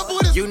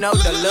the, you know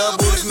the love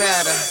booties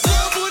matter.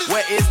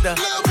 Where is the,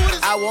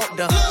 I want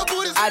the,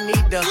 I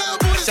need the,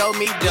 show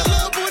me the,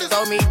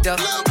 throw me the,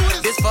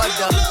 this for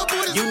the,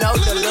 you know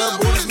the love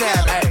booties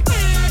matter. Ay.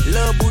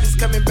 Love booties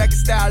coming back in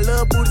style,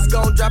 love booties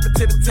gon' drop it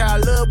to the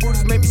towel, love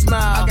booties make me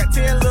smile. I got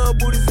 10 love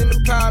booties in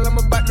the pile, I'm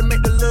about to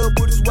make the love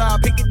booties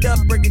wild. Pick it up,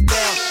 break it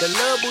down, the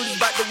love booties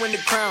about to win the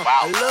crown.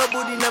 A love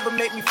booty never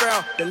make me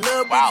frown, the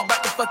love booty's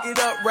about to fuck it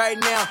up right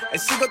now.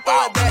 And she gon'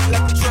 throw it back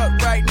like a truck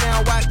right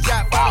now, watch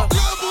out for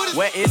the.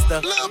 Where is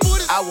the,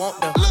 I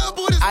want the,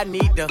 I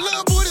need the,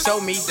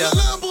 show me the,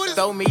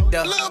 throw me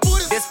the,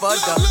 this for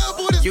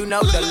the, you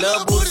know the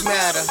love booties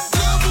matter.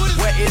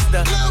 Where is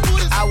the,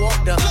 I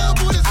want the,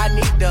 I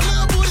need the,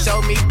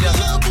 show me the,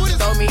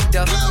 throw me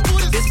the,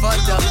 this for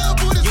the,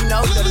 you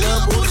know the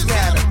love booties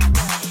matter.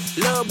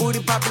 Love booty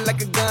poppin'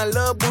 like a gun,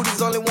 love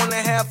booties only wanna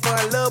have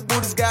fun, love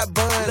booties got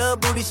buns, love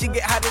booty she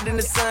get hotter than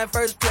the sun,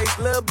 first place,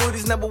 love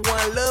booties number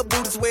one, love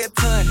booties weigh a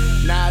ton,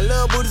 nah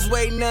love booties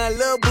weigh none,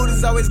 love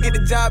booties always get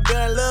the job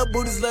done, love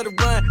booties love to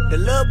run, the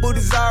love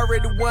booties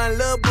already won,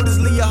 love booties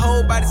leave your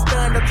whole body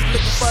stunned, I'm just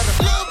looking for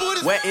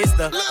the, where is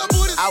the,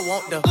 I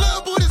want the,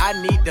 I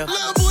need the,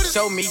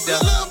 show me the,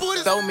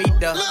 throw me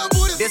the,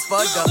 this for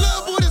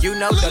the, you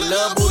know the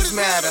love booties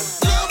matter,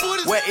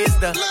 where is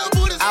the,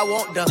 I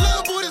want the,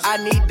 I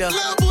need the,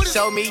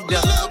 show me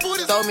the,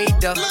 throw me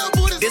the,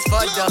 this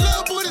for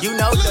the, you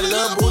know the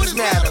love booties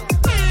matter.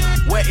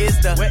 Where is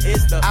the,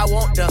 I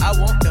want the,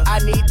 I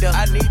need the,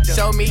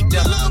 show me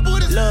the,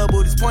 love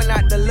booties, point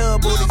out the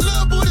love booties,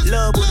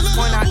 love booties,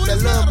 point out the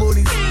love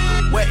booties.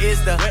 Where is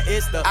the,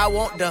 I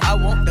want the,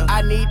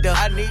 I need the,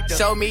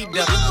 show me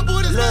the,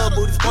 love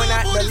booties, point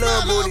out the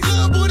love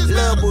booties,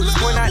 love booties,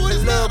 point out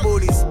the love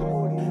booties.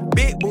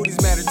 Big booties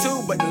matter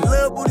too, but the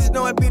little booties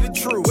know it be the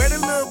truth. Where the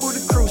little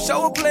booty crew?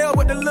 Show a player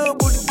what the little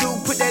booty do.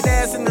 Put that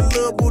ass in the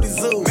little booty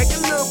zoo. Make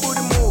a little booty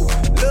move.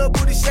 Little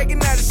booty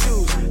shaking out the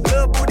shoes.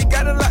 Little booty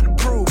got a lot to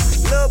prove.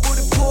 Little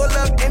booty pull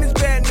up and it's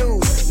bad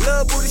news.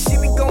 Little booty she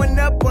be going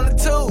up on the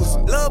twos.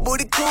 Little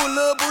booty cool,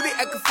 little booty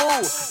act a fool.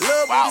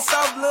 Little booty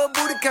soft, little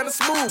booty kinda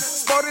smooth.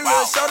 Sporty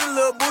little shorty,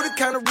 little booty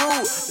kinda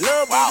rude.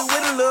 Little booty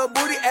with a little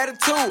booty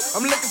attitude.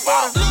 I'm looking for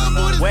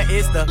the. Where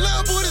is the?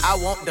 I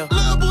want the.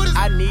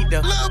 I need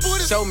the.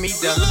 Show me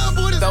the.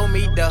 Throw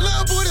me the.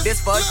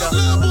 This for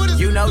the.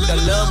 You know the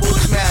love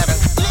booties matter.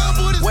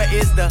 Where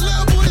is the?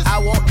 I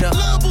want the.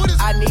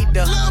 I need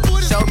the.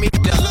 Show me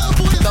the.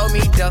 Throw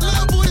me the.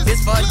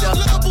 This for the.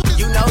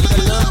 You know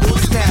the love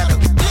booties matter.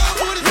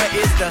 Where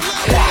is the?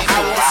 I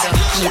want the.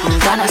 Jeden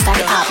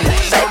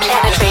Donnerstagabend bei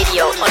Planet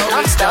Radio und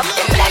nonstop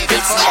im Black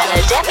Beats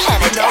Channel der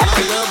Planet App.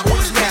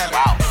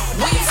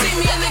 When you see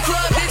me in the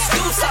club, bitch,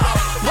 do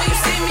something. When you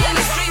see me in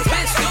the streets,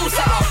 bitch, do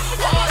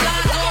something. All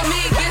eyes on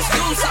me, bitch,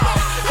 do something.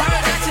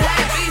 Heard that you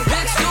had beef,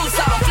 bitch, do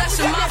something. Flesh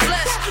of my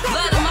flesh,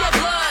 blood of my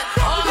blood.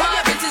 All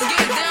my bitches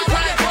get down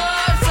like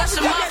blood. Flesh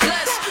of my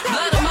flesh,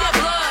 blood of my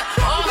blood.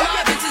 All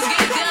my bitches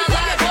get down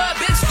like blood.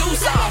 Bitch, do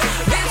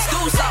something. Bitch,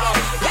 do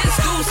something. Bitch,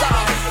 do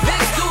something.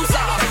 Bitch, do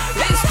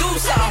something. Bitch, do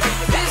something.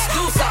 Bitch,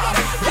 do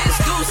something. Bitch,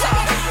 do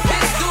something.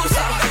 Bitch,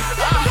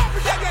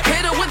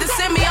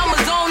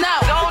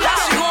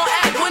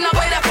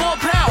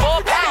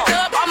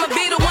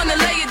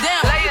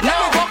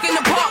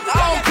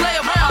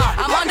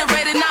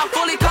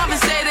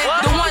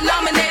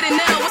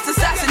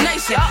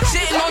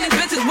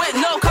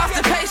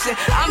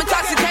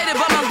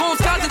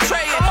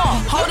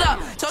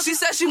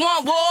 she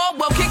want war?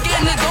 Well, kick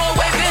in the door,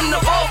 waving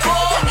the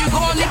 4-4. You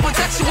gon' need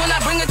protection when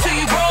I bring it to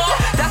you, bro.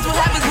 That's what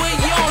happens when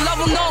you don't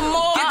love them no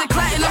more. Get the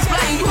clatting, I'm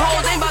splatting, you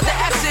hoes ain't about the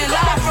action.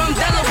 Live from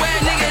Delaware,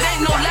 nigga, it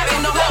ain't no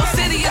lacking. The whole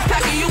city is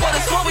packing, you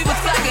would've swore we was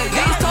flagging.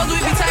 These toes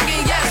we be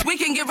tagging, yes, we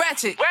can get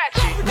ratchet.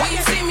 When you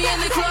see me in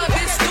the club,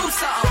 bitch, do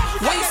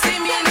something. When you see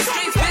me in the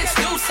streets, bitch,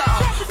 do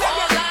something.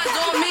 All eyes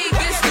on me,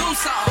 bitch, do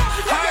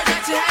something. Heard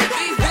that you had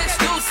beef, bitch,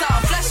 do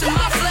something. Flesh of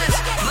my flesh,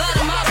 blood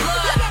of my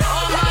blood.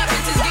 All my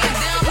bitches get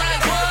down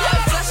like what?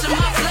 Flesh of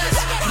my flesh,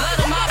 blood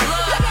of my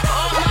blood.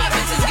 All my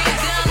bitches get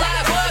down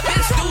like what?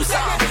 Bitch, do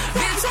something.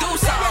 Bitch, do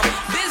something.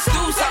 Bitch,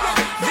 do something.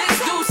 Bitch,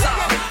 do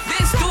something.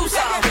 Bitch, do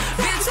something.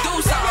 Bitch, do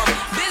something.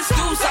 Bitch,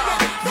 do something.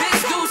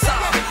 Bitch, do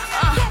something.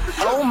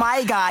 Oh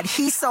my God,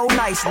 he's so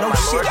nice. No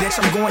shit, bitch,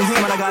 I'm going here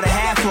and I got a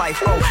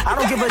half-life. Oh, I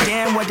don't give a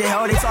damn what the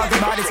hell they talking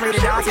about. It's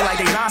rated out here like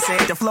they John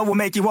said. The flow will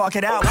make you walk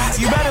it out.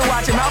 So you better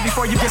watch him out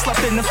before you get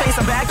slapped in the face.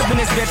 I'm back up in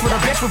this bitch with a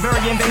bitch with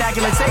varying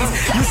vernacular taste.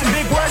 Using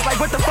big words like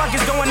what the fuck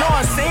is going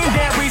on. Same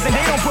damn reason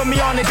they don't put me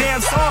on the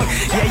damn song.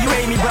 Yeah, you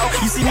hate me, bro.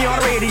 You see me on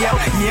the radio.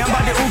 Yeah, I'm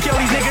about to kill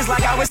these niggas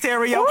like I was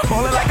stereo.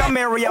 Ballin' like I'm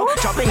Mario.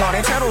 Jumping on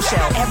a turtle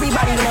shell.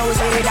 Everybody knows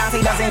rated out,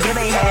 he doesn't give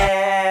a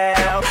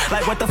hell.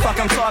 Like what the fuck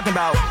I'm talking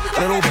about.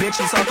 Little bitch,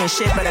 you talking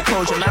shit, better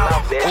close your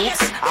mouth.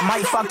 Oops, I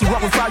might fuck you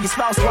up without your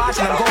spouse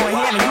watching. I'm going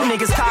ham and you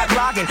niggas cock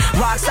blocking.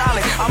 Rock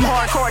solid, I'm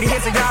hardcore,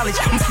 here's a knowledge.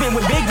 I'm spitting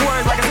with big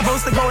words like I'm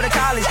supposed to go to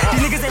college.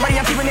 These niggas ain't ready,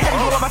 I'm keeping it heavy.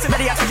 Roll up, I said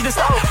ready, I told you to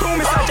stop. Boom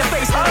inside your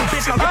face, little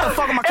bitch, now get the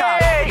fuck on my car.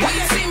 When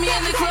you see me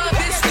in the club,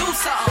 bitch, do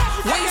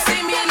something. When you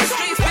see me in the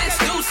streets, bitch,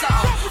 do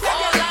something.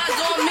 All eyes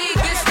on me,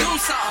 bitch, do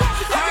something.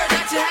 Heard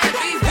that you had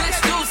beef,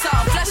 bitch, do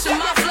something. Flesh of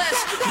my flesh,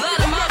 blood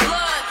of my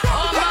blood.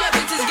 All my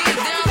bitches get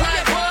down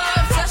like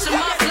what? Flesh of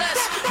my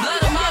flesh,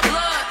 blood of my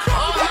blood.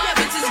 All my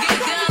bitches get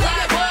down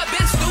like what?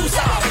 Bitch, do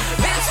something.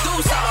 Bitch, do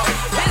something.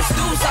 Bitch,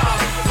 do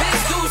something.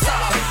 Bitch, do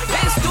something.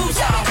 Bitch, do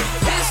something.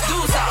 Bitch, do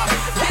something.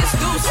 Bitch,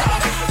 do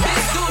something.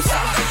 Bitch, do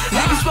something.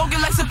 Niggas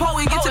smoking like some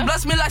poet, get to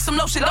bless me like some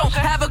lotion. Don't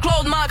have a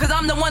closed mind, cause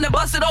I'm the one that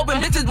bust it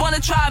open. Bitches wanna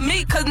try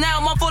me, cause now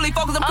I'm fully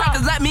focused. I'm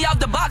crackers, let me out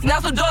the box, now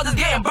some doors is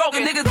getting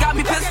broken. Niggas got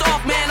me pissed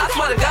off, man, I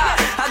swear to God.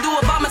 I do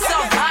it by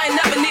myself, I ain't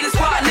never need a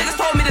squad. Niggas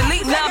told me to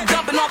leap, now I'm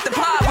jumping off the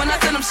pod. When I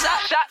send them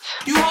shots,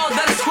 you all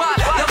better squad.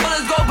 The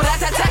bullets go, but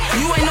that's that.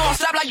 You ain't no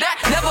strap like that.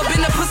 Never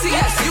been a pussy,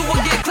 yes, you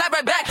will get clapped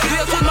right back.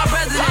 Bills with my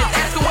resident,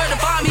 asking where to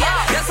find me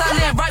at. Yes, I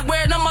live right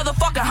where them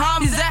motherfucking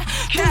homies at.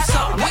 Do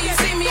something. When you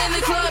see me in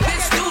the club,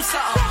 bitch, do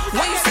something.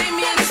 When you see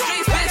me in the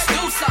streets, bitch,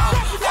 do something.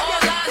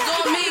 All eyes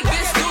on me,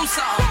 bitch, do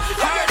something.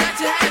 Heard that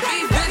you had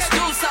beef, bitch,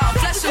 do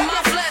something. Flesh of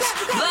my flesh,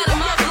 blood of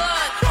my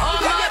blood. All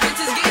my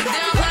bitches get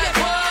down like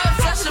what?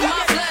 Flesh of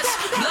my flesh,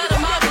 blood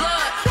of my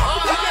blood.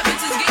 All my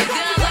bitches get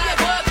down like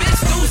what?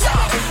 Bitch, do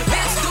something.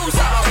 Bitch, do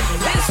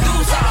something. Bitch, do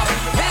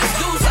something. Bitch,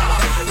 do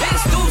something.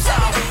 Bitch, do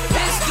something.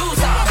 Bitch, do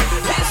something.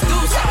 Bitch, do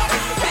something.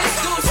 Bitch,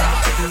 do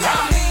something.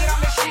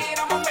 I'm the shit,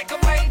 I'ma make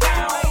 'em lay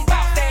down.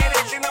 About that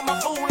action, I'm a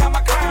fool, I'm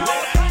a clown.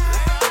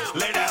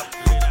 Lay down.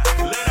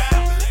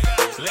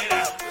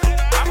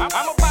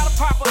 I'm a bottle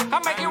popper, I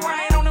make it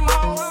rain on them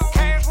hoes.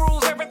 Cash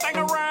rules everything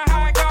around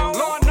how it goes.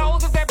 Lord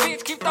knows if that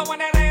bitch keep throwing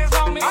that ass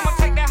on me, I'ma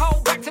take that hoe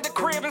back to the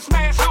crib and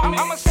smash on it.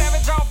 I'm a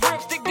savage off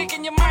rip, stick dick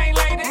in your main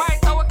lady. Might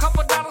throw a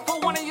couple dollars for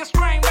one of your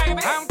string,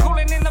 baby. I'm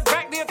cooling in the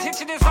back, the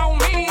attention is on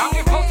me. I'm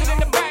get posted in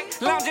the back,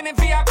 lounging in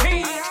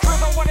VIP.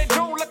 Strip on what it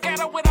do, look at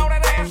her with all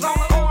that ass on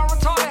her. Oh, I'm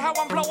retarded how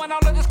I'm blowing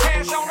all of this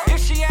cash on her.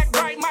 If she act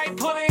right, might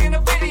put her in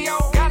a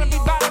video. Gotta be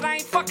bottled, I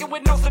ain't fucking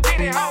with no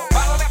sedity hoe.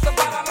 Bottle after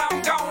bottle,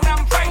 I'm gone,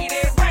 I'm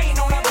faded. Rain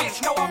on a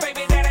bitch, know a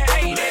baby that I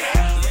hate it.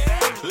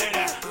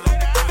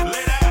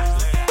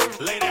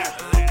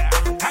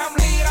 I'm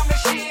lit, I'm the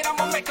shit,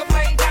 I'ma make 'em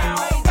lay down.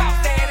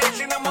 About that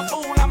action, I'm a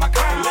fool, I'm a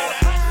clown.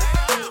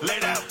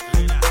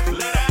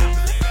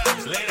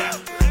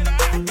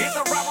 It's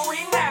a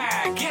robbery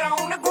night, get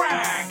on the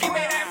grind. Give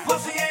me that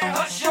pussy and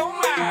hush your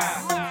mind.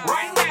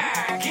 Right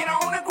now, get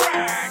on the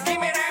grind. Give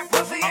me that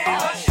pussy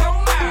and hush your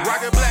mind.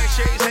 Rockin' black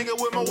shades, hanging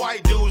with my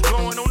white dudes.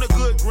 Blowing on the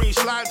good green,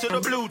 slide to the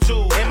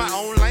Bluetooth. In my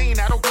own lane,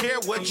 I don't care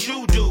what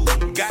you do.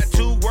 Got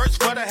 2 words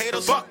for the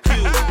haters, fuck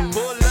you.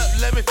 Pull up,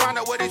 let me find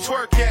out where they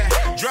twerk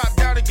at. Drop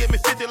down and give me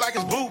 50 like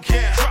it's boot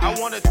camp. I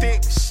want a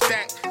thick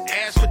stack,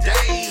 ass for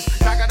days.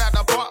 Knock it out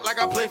the park like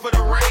I play for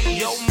the Rays.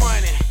 Your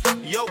money,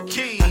 your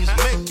keys,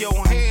 make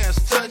your hands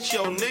touch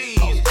your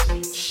knees.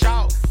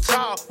 Shout,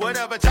 talk,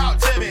 whatever, talk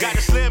to me. Got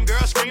the slim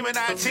girl screaming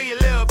out to your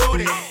little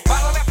booty.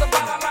 Bottle after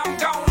bottle, I'm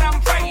gone,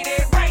 I'm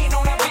faded. Rain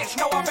on a bitch,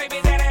 know a baby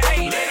that I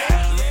hate it.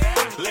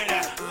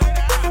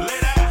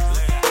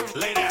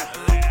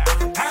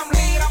 I'm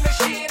lit, I'm the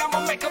shit, I'ma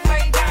make 'em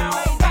lay down.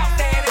 About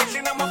that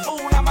action, I'm a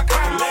fool, I'm a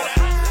clown.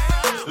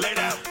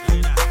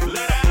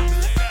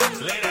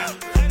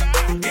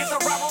 It's a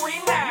robbery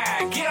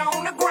night, get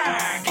on the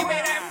grind. Give me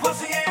that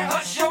pussy and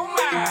hush your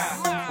mind.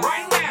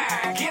 Right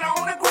now, get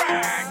on the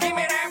grind. Give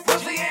me that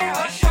pussy and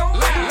hush your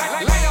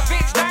mind. Lay a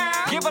bitch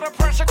down, give her the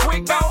pressure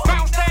quick though.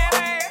 Bounce that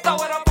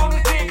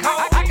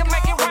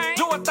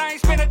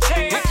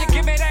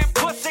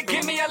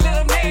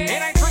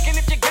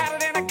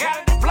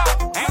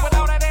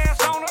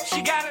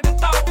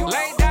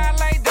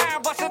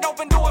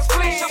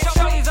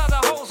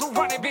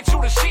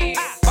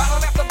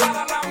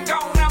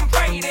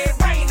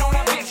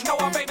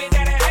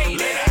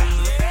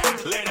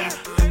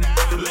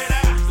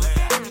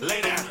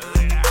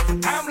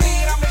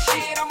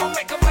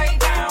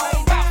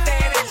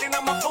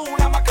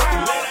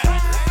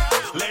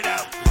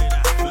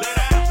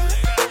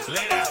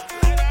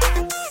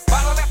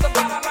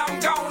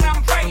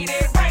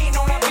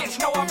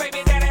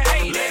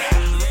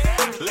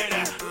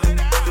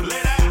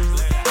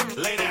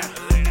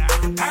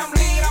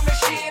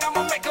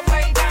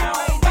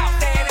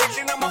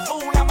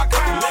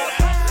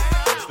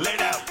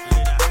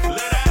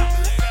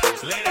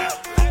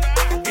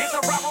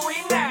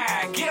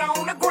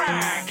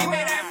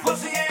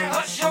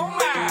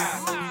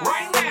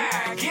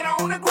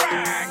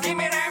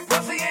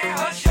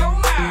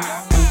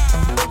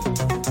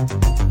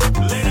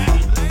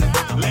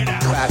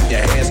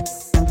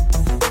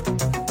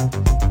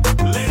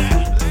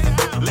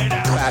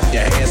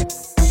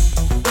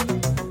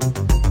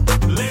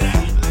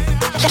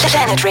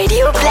Planet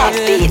Radio Black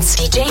Beats.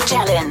 DJ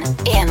Jellin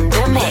in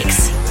the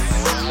mix.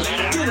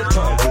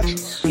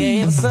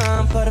 Gave her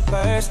some for the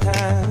first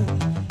time.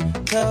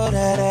 Told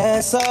that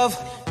ass off.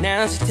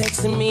 Now she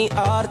texting me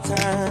all the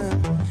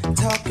time.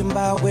 Talking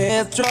about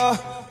withdrawal.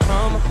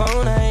 On my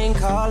phone, I ain't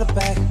call her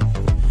back.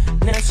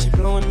 Now she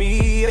blowing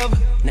me up.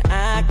 Now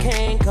I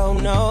can't go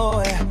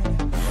nowhere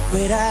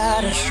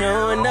without her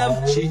showing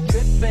up. She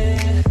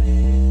tripping.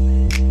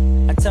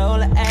 I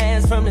told her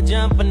ass from the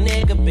jump a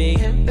nigga be.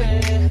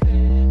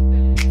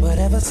 But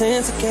ever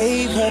since I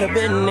gave her the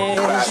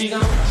business, she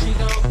gon'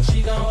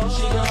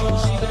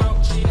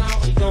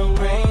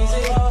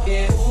 crazy,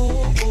 yeah,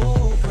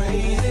 ooh,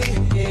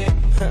 crazy, yeah.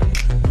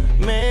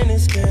 Man,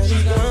 this girl,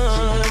 she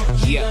gone,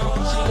 yeah.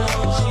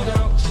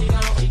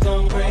 She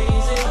gon'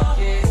 crazy,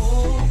 yeah,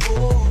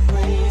 ooh,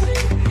 crazy,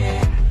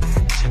 yeah.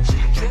 She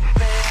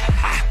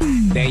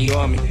trippin'. There you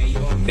on me,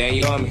 there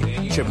you on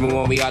me. Trippin'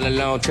 when we all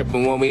alone,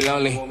 trippin' when we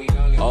lonely.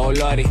 Oh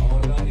lordy,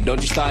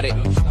 don't you start it.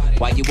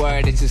 Why you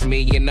worried? It's just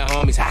me and the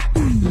homies. Ha!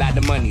 Lot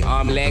of money,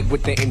 arm leg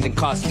with the engine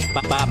costly.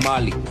 Bob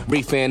Marley,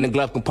 reefer in the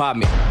glove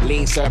compartment.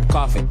 Lean syrup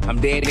coughing,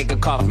 I'm dead nigga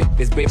coughing.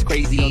 This bitch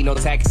crazy, no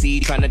taxi,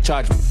 tryna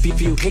charge me.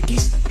 Few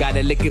hickeys,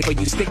 gotta lick it for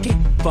you stick it.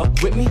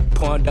 Fuck with me,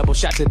 pouring double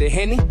shots of the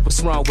Henny.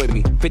 What's wrong with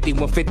me?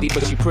 5150,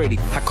 but she pretty.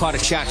 I caught her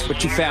shots,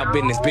 but you foul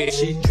business, bitch.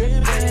 She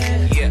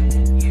yeah.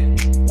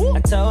 I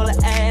told her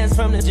ass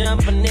from the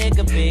jump a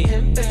nigga be.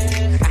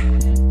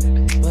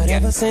 But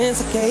ever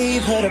since I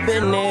gave her the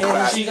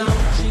business, she gon'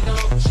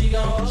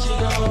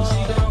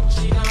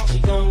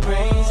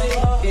 crazy,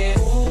 yeah,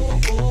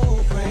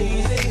 ooh,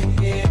 crazy,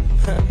 yeah.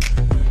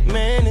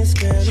 Man, this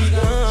girl, she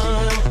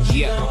gone,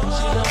 yeah.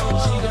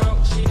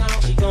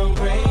 She gon'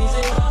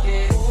 crazy,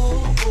 yeah,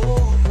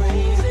 ooh,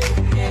 crazy,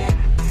 yeah.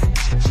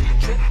 She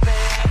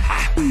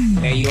trippin'.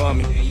 There you on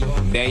me,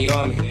 there you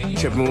on me.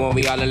 Trippin' when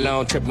we all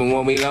alone, trippin'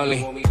 when we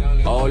lonely.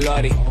 Oh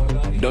lordy,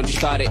 don't you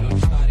start it.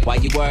 Why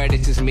you worried?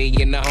 It's just me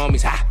and the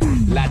homies. Ha!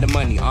 Lot of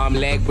money, arm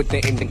leg with the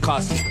engine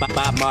costly.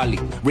 Bob Marley,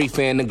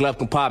 reefer in the glove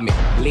compartment.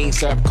 Lean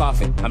syrup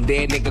coughing, I'm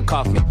dead nigga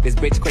coughing. This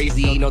bitch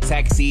crazy, no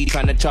taxi,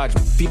 tryna charge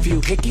me. Few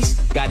hickeys,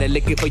 gotta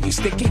lick it for you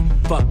stick it.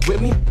 Fuck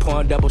with me,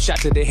 pouring double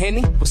shots of the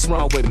Henny. What's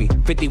wrong with me?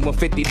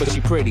 5150, but she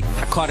pretty.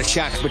 I caught her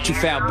shots, but you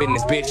foul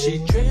business, bitch. She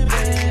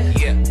trippin',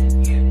 yeah.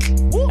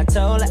 I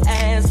told her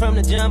ass from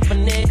the jump a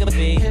nigga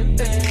be.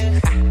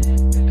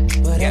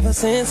 But ever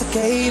since I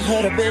gave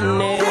her the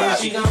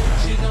business, she gon'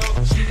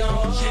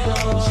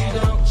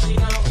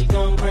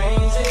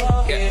 crazy,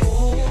 yeah,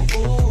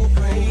 ooh,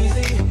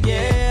 crazy,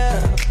 yeah.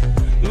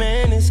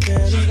 Man, this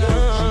girl, she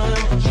gone,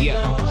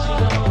 yeah.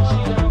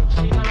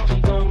 She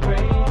gon'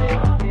 crazy,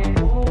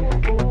 yeah, ooh,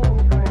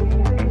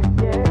 crazy,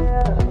 yeah.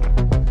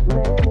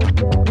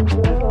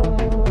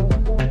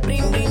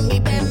 Bring me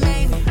bang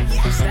bang,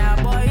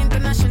 Starboy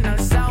International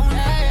Sound.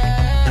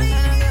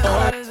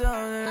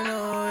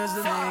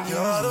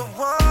 You're the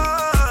one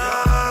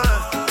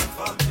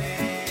for me.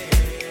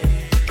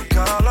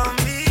 Call on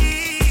me.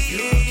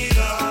 You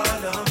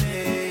call on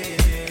me.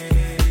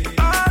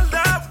 All I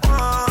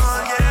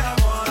want, yeah, I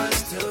want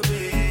is to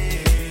be.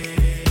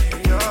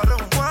 You're the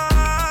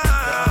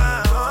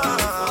one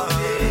for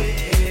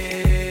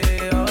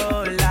me.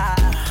 Oh,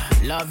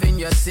 loving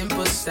your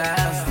simple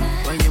style.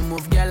 When you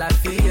move, girl, I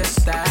feel your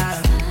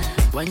style.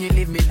 When you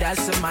leave me,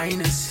 that's a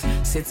minus.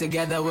 Sit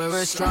together, we're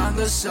a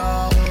stronger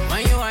soul.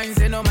 When you ain't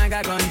say no man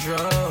got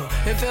control,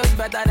 it feels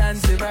better than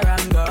silver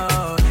and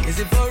gold. Is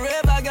it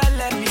forever, girl,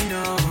 let me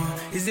know.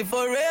 Is it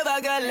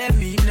forever, girl, let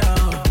me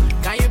know.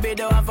 Can you be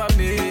the one for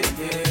me?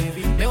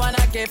 Yeah. Me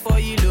wanna care for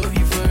you, love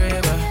you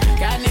forever.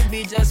 Can it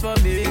be just for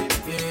me?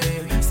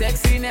 Yeah.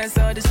 Sexiness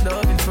or this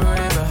loving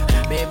forever.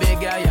 Baby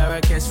girl, you're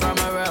a kiss from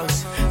a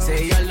rose.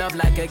 Say your love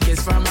like a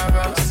kiss from a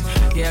rose.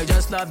 Yeah,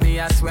 just love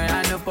me, I swear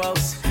I know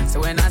post. So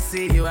when I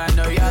see you, I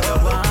know you're the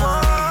one.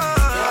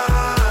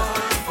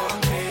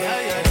 Yeah,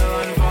 you're the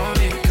one for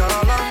me.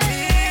 Call on me.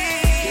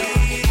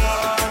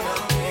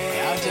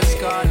 Yeah, I'll just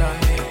call on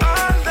me.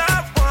 All I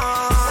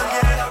want,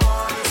 yeah,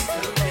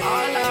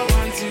 all I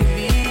want to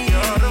be.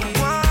 you're the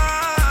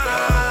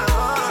one.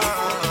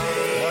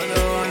 You're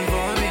the one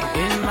for me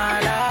in my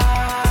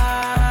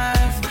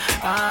life.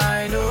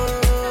 I know,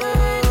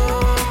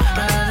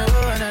 and I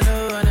know, and I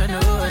know, and I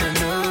know, and I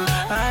know.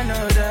 I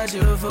know that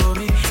you're for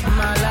me in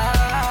my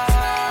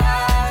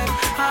life.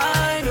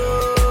 I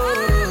know,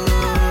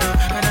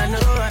 and I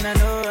know, and I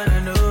know, and I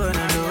know, and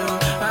I know.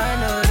 I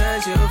know that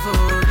you're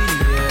for me.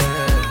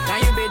 Yeah. Can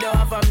you be the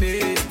one for me?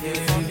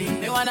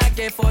 Yeah. Me wanna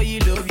care for you,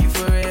 love you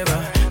forever.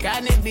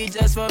 Can it be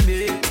just for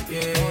me?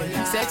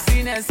 Yeah.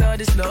 Sexiness or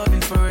this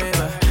loving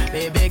forever.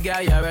 Baby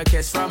girl, you're a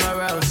kiss from a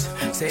rose.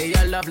 Say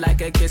your love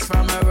like a kiss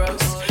from a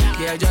rose.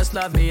 Yeah, just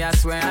love me, I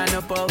swear I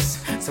know post.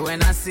 So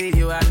when I see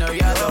you, I know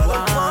you're the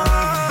one.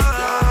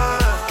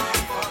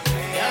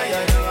 Yeah,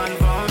 you're the one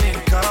for me.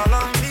 Call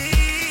on me.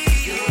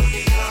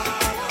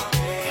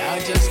 Yeah,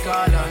 just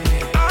call on me.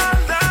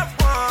 All I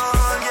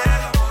want,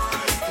 yeah,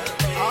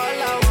 All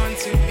I want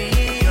to be.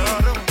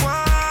 you're the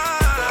one.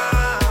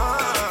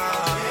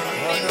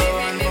 You're the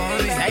one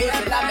for me. Say you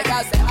feel like I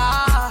say,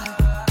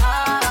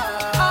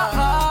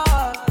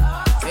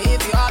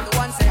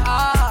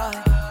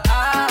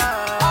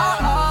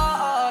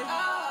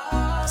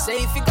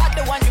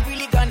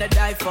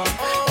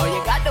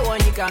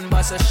 can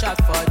bust a shot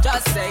for.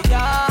 Just say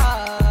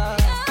yeah.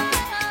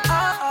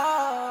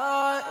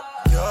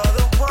 You're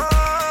the one.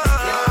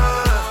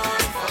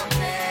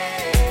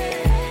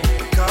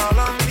 Call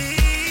on me.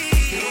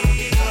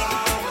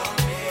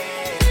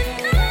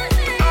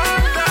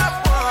 I'm that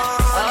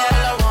one. All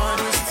I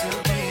want is to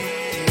be.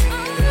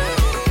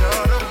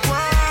 You're the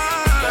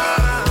one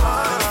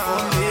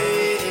for me.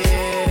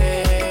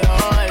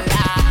 Oh,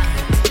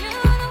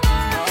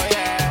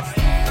 yeah.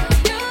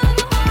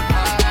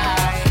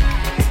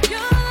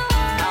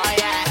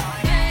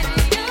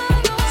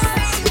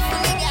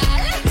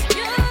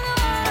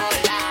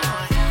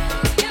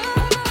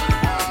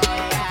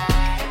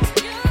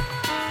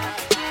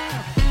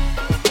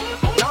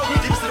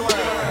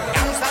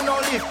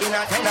 In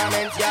a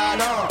tenement yard,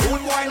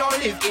 good boy no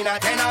live in a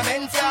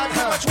tenement yard.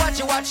 Too much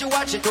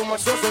watch it, too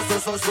much so.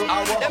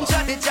 Them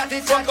chatty.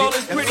 Fuck all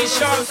this pretty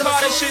Sean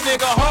Carter shit,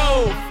 nigga,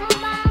 ho.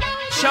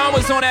 Sean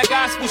was on that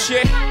gospel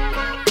shit.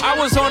 I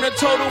was on the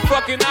total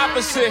fucking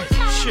opposite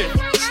shit.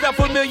 Stuff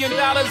 $1 million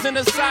in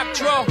a sock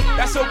drawer.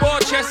 That's a war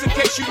chest in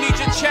case you need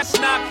your chest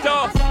knocked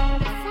off.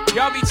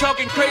 Y'all be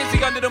talking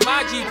crazy under them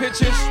IG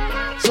pictures.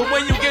 So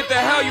when you get the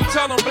hell, you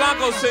tell them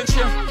Blanco sent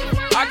you.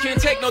 I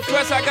can't take no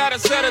threats, I got a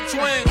set of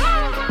twins.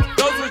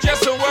 Those were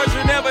just some words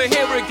you'll never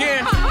hear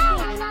again.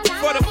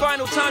 For the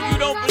final time, you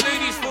don't believe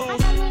these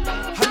fools.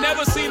 I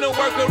never seen a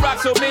worker rock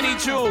so many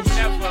jewels.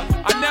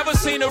 I never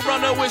seen a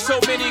runner with so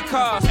many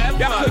cars.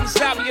 Y'all couldn't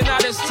stop me, you're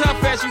not as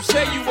tough as you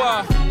say you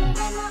are.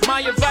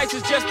 My advice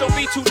is just don't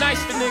be too nice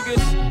to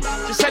niggas.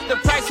 Just set the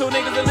price so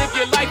niggas will live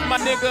your life, my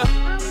nigga.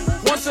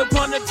 Once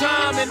upon a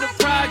time in the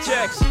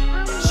projects,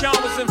 Sean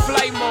was in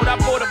flight mode, I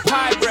bought a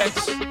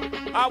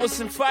Pyrex. I was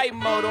in fight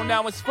mode, oh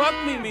now it's fuck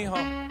me, mijo.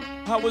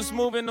 I was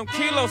moving them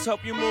kilos,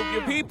 help you move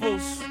your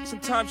peoples.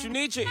 Sometimes you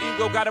need your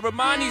ego, gotta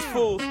remind these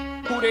fools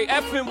who they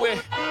effing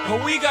with.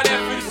 But we got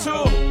effing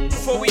too.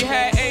 Before we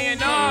had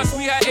A&Rs,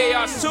 we had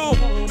ARs too.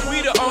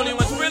 We the only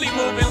ones really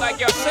moving like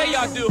y'all say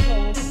y'all do.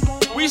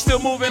 We still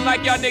moving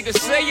like y'all niggas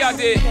say y'all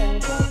did.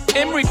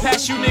 Emery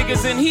passed you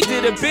niggas and he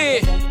did a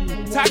bid.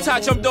 Tata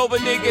jumped over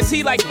niggas,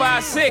 he like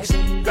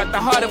 5'6". Got the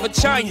heart of a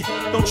giant,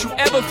 don't you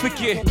ever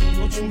forget.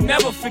 Don't you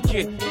never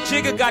forget.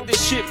 Jigga got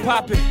this shit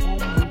poppin'.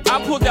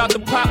 I pulled out the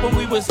pop when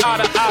we was out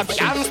of options.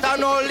 Youngster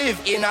no live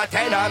in a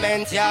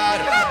tenement yard.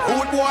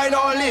 Good boy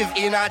no live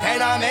in a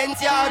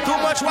tenement yard. Too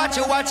much watch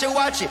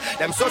it.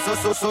 Them so.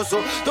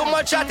 Too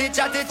much chatty.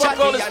 Fuck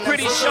all this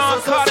pretty Sean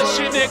Carter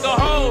shit, nigga,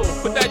 ho.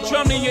 Put that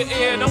drum in your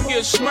ear, don't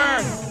get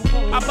smurred.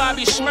 I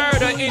Bobby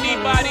Schmurda,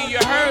 anybody you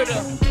heard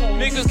of.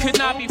 Niggas could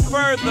not be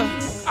further.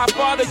 I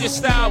fathered your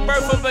style,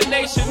 birth of a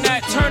nation,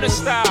 that Turner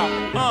style.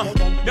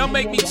 Y'all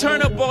make me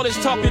turn up all this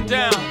talking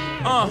down.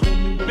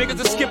 Niggas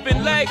are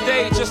skipping leg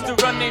day just to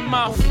run their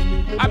mouth.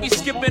 I be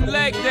skipping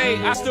leg day,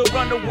 I still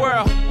run the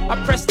world. I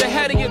press the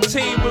head of your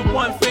team with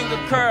one finger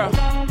curl.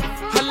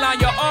 I line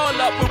you all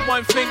up with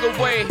one finger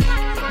wave.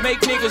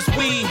 Make niggas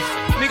weave,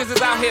 niggas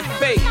is out here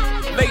fake.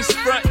 Lace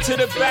front to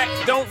the back,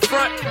 don't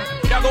front.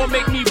 Y'all gon'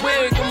 make me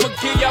wig, I'ma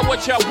give y'all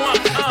what y'all want.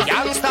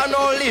 Youngster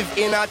no live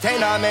in a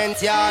tenement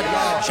yard.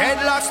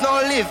 Dreadlocks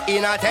no live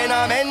in a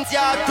tenement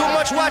yard. Too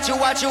much watch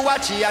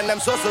it, and them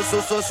so.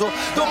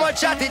 Too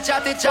much chatty, and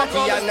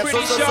them so.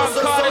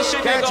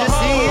 Can't you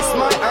see it's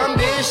my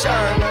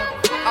ambition?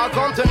 I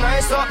come to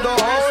nice up the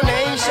whole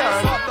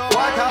nation.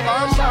 What a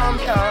bam,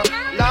 yeah.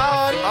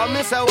 Lord, I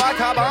miss a what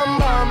a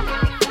bam.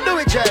 Do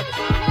it, Jack.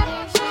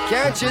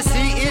 Can't you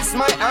see it's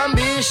my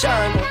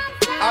ambition?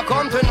 I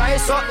come to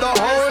nice up the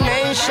whole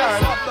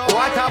nation.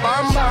 What a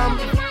bam.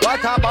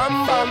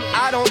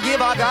 I don't give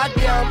a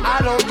goddamn.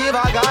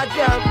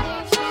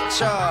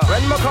 Sure.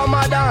 When me come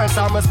a dance,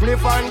 I'm a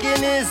spliff on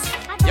Guinness.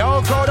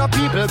 Yo, crowd of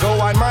people,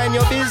 go and mind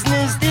your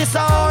business. This a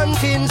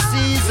hunting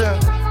season.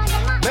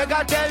 Make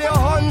I tell you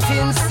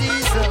hunting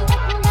season.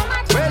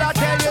 Well, I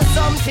tell you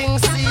something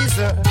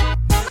season.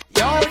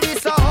 Yo,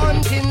 this a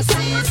hunting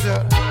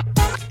season.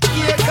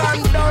 Cake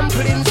and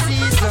dumpling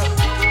season.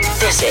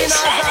 This is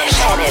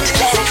Planet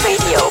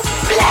Radio,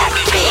 Black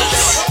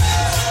Bass.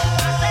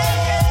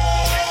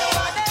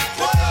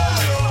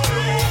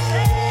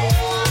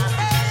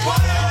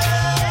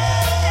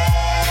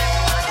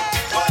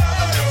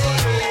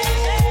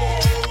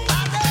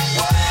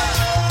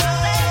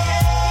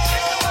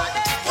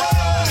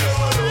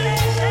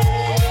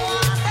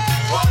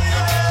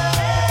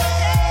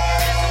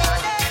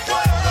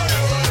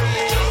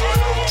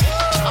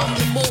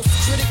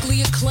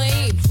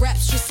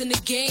 In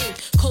the game,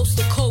 coast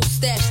to coast,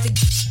 stash the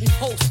and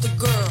host the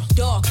girl.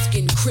 Dark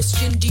skin,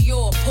 Christian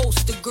Dior,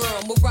 poster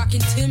girl.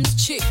 Moroccan Tim's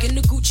chick and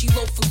the Gucci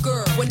loafer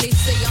girl. When they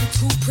say I'm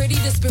too pretty,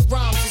 this bit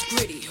rhymes is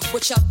gritty.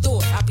 What y'all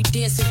thought? I be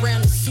dancing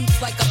around in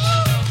suits like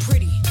I'm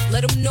pretty.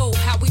 Let them know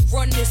how we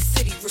run this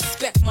city.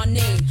 Respect my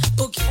name.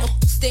 Boogie,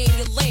 stay in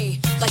your lane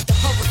like the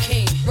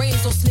hurricane.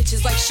 Rains on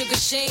snitches like Sugar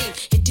Shane.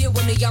 And deal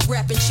when they y'all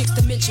rapping chicks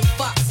to mention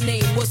Fox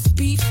name. What's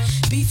beef?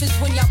 Beef is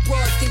when y'all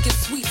broad thinking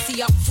sweet.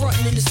 See, I'm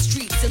frontin' in the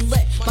streets and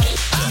let my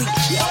leak.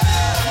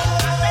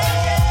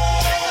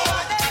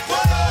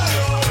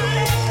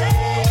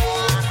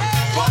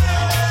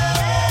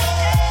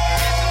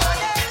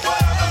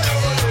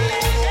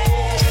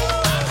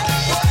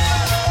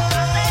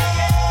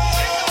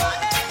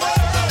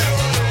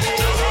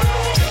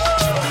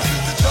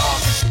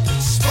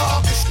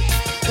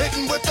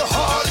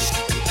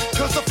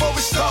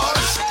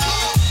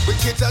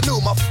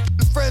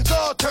 friends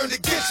all turned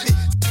against me.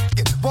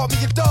 Bought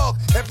me a dog.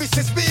 Ever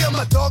since me and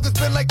my dog has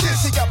been like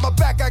this. He got my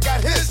back, I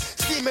got his.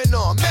 Scheming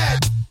on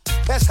mad.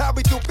 That's how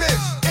we do biz.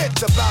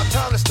 It's about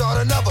time to start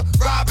another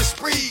robbing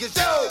spree. 'Cause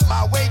yo,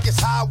 my way is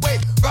highway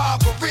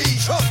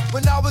robberies.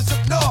 When I was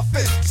up north,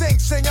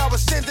 sing, I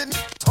was sending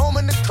home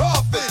in the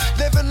coffin,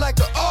 living like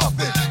an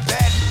orphan.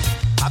 Bad,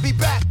 I'll be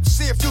back,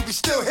 see if you be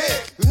still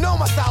here. You know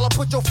my style, I'll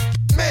put your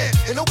man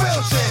in a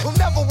wheelchair. Who'll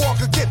never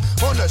walk again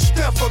on the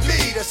strength of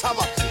me. That's how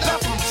I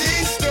left from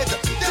G, scared to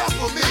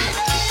death of me.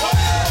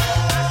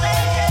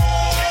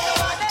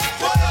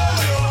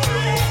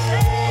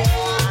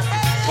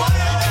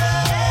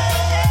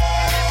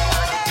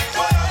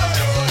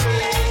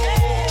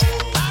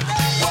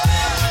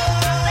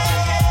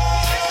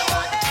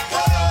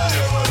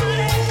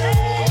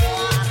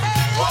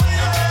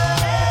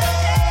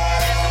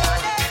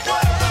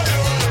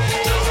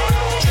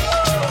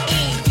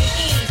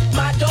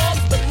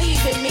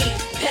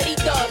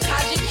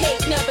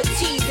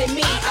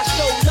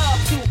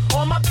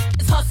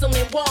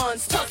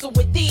 Ones tussle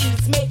with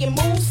these, making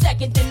moves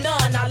second to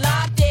none. I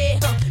lied there,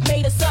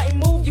 made a sudden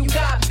move, you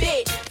got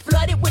bit.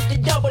 Flooded with the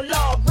double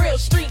law, real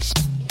street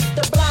shit.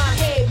 The blonde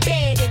head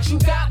bandit, you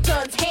got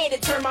guns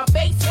handed. Turn my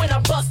face when I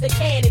bust a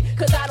cannon,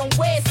 'cause I don't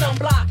wear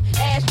sunblock.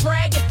 Ash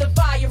drag if the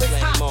fire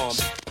is hot.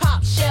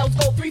 Pop shells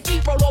go 3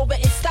 feet, roll over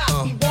and stop.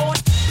 We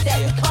warned that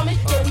we coming,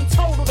 then we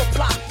total the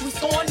block. We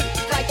scorn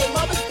like they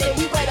mothers, then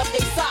we right up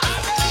they socks.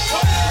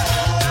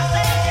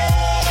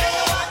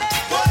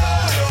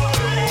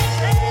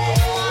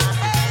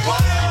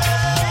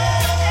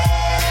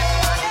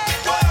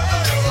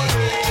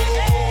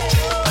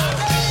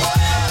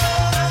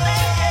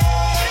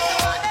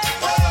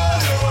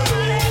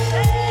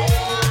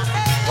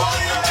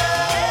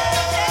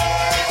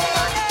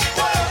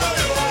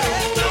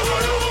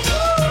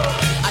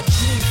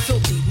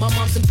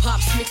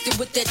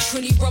 With that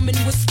Trini rum and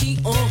whiskey,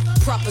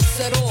 proper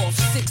set off,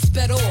 6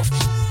 bet off,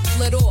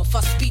 fled off,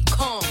 I speak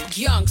calm,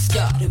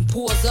 youngster, then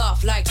pours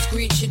off like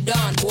Screech and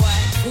Don, boy,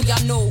 who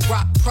y'all know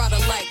rock Prada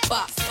like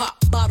box, pop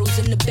bottles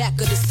in the back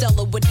of the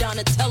cellar with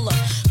Donatella,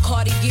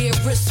 Cartier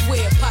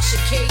wristwear, Pasha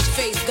Cage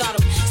face, got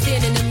him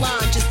standing in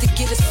line just to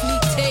get a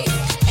sneak taste,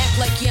 act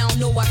like y'all don't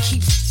know I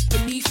keep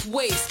beneath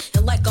waist,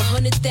 and like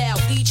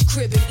 100,000 each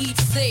crib and each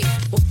safe,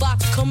 when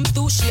Fox come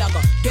through, she I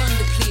got done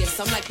the place,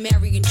 I'm like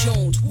Marion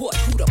Jones, what,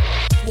 who the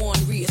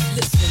Warren Rees,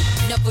 listen,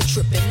 never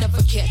tripping,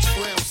 never catch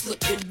brown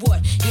slipping, what,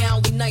 yeah,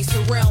 only nice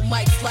around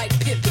mics like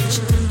Pippin,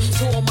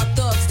 to all my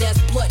thugs, that's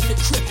blood in the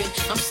crippin',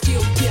 I'm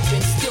still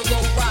dipping, still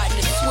low riding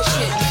and switch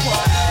hitting,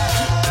 what,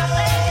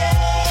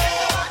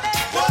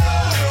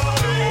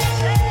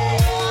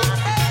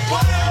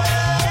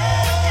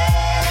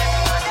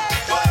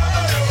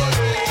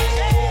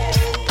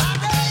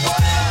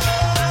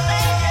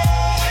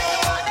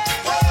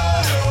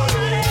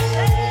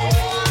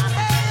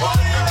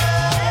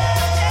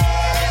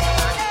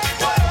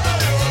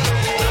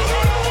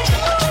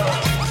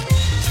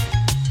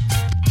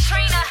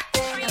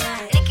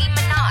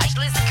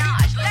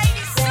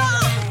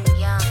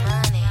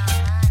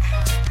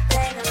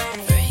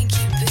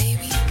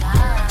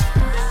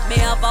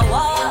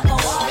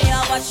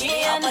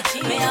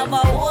 me have a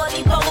whole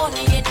heap of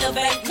money in the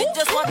bank. Me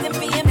just want them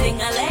be him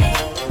ding-a-ling.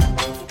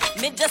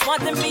 Me just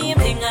want them be him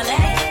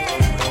ding-a-ling.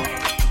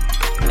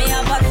 Me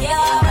have a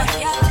car,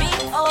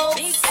 big old,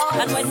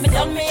 and when me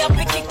done me up,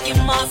 me kick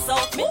him ass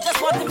out. Me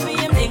just want them be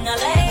him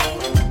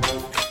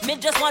ding-a-ling. Me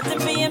just want them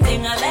be him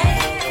ding-a-ling.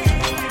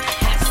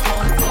 I just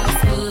want him for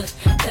his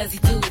good, 'cause he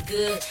do it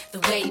good. The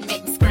way he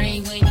make me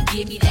scream when he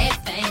give me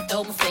that thing.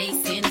 Throw my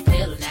face in the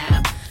pillow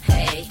now.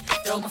 Hey,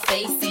 throw my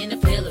face in the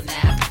pillow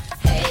now.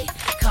 Hey,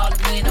 call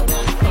him when I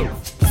want to.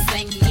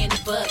 Sing me in the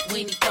butt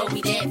when he throw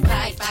me that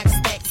pipe. I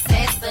expect his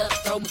ass up.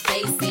 Throw my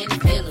face in the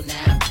pillow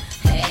now.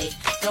 Hey,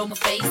 throw my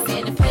face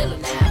in the pillow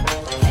now.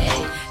 Hey,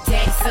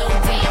 daddy so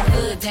damn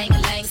good,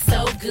 dang-a-lang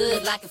so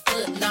good, like a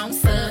foot long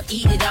sub.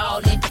 Eat it all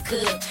if I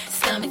could.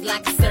 Stomach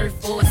like a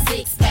surfboard,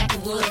 6-pack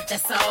of wood.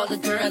 That's all a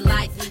girl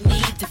like we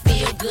need to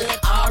feel good.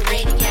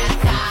 Already got a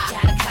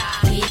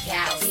car, big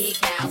house.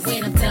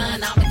 When I'm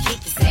done, I'ma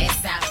kick his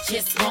ass out.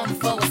 Just want him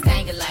for his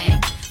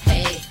dang-a-lang.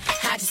 Hey,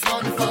 I just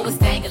want him for his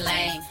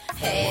dang-a-lang.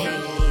 Hey,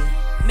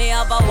 me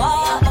have a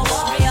walk,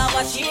 me have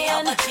a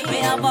chain, me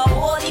have a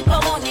whole heap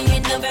of money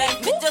in the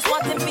bank. Me just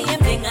want him be him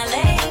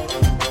ding-a-lang.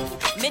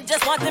 Me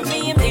just want him be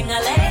him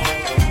ding-a-lang.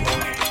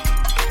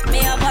 Me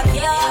have a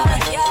car,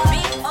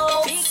 big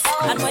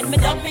old, and when me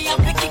done me up,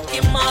 me kick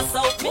him ass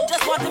out. Me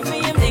just want him be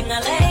him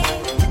ding-a-lang.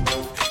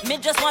 Me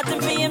just want him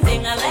be him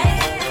ding-a-lang.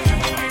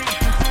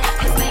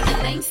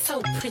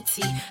 So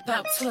pretty,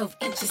 about 12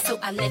 inches, so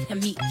I let him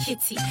meet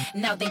Kitty.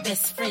 Now they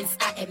best friends,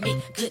 I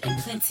admit, good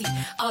and plenty.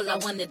 All I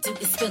wanna do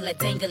is feel a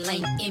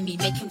dang-a-lang in me.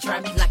 Make him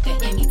drive me like a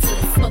Hemi to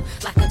the smoke,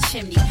 like a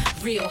chimney.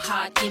 Real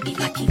hard in me,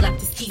 like he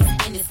locked his keys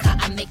in his car.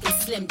 I make him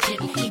Slim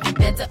Jimmy, even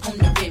better on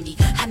the Remy.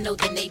 I know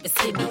the neighbors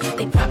hear me.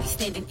 They probably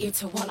standing ear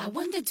to wall. I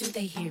wonder, do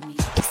they hear me?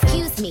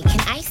 Excuse me, can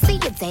I see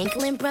you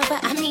dangling, brother?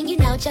 I mean, you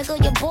know, juggle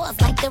your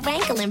balls like the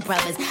Wrangling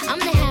brothers. I'm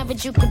the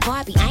Harajuku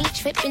Barbie. I ain't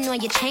tripping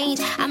on your change.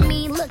 I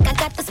mean, look, I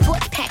got the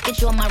sports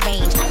package on my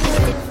range. I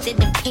just dipped in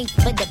the pink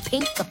for the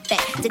pink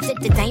effect.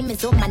 The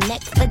diamonds on my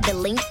neck for the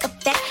link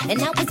effect.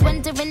 And I was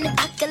wondering if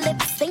I could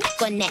lip sync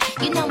on that.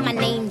 You know my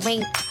name,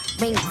 ring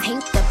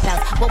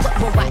Tinkerbell.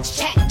 Well, watch,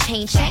 chat,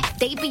 change, chat.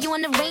 They be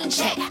on the rain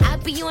check. I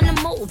be on the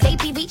move. They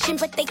be reaching,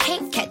 but they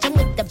can't catch. I'm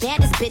with the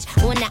baddest bitch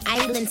on the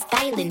island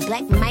styling.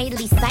 Black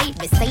Miley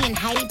Cyrus saying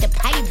hi to the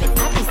pirates.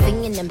 I be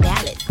singing them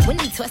ballads when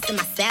they twisting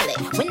my salad.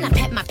 When I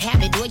pet my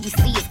parrot, all you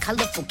see is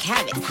colorful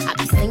carrots. I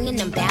be singing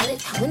them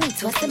ballads when they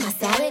twisting my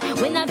salad.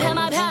 When I pet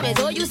my parrot,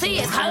 all you see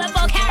is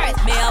colorful carrots.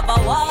 Me have a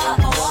watch,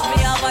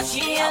 me have a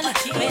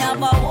chain, me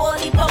have a whole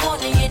heap of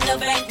money in the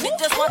bank. Me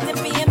just want to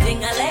be him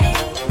ding-a-ling.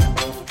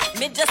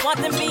 Me just want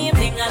to be him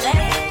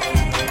ding-a-ling.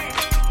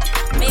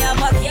 Me have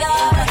a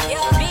car,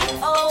 big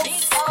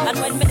house, and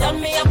when me done,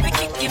 me have to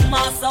kick him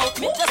ass out.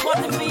 Me just want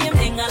to be him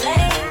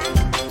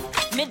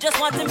ding-a-ling. Me just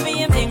want to be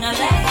him ding-a-ling.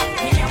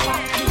 Me have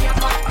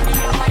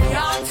a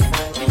yacht,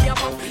 me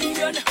have a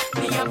plane,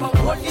 me have a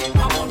whole heap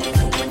of money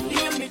to my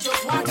name. Me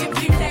just want him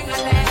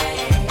ding-a-ling.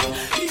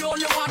 He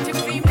only want him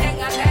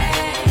ding-a-ling.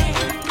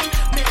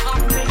 Me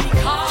have many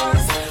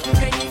cars,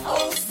 many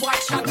house,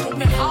 watch out to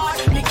me hard.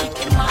 Me kick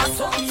him ass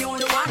out. Me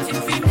only want him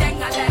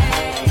ding-a-ling.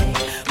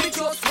 Me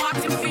just want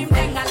him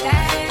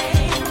ding-a-ling.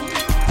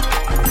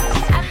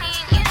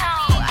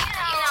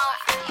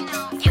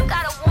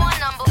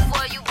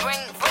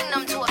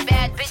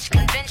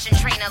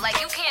 Trainer, like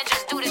you can't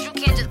just do this, you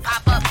can't just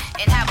pop up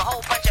and have a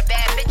whole bunch of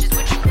bad bitches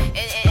with you.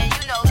 And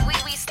you know,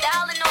 we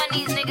styling on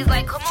these niggas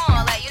like, come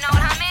on, like, you know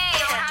what I mean?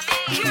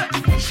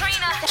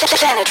 Trina.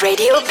 Planet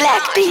Radio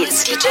Black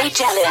Beats, DJ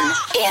Jellin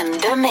in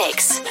the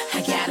mix.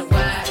 I got a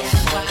watch,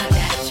 I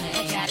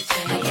got a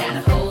chain, I got a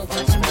whole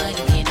bunch of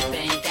money in the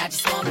bank. I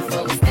just want it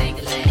for his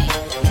dangling.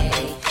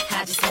 Hey,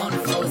 I just want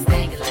it for his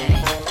dangling.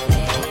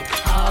 Hey,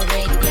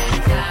 already got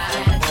a car,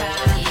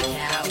 big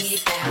out.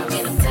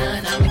 When I'm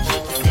done, I'ma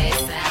kick his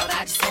ass out.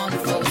 I just want it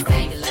for his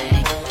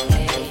dangling.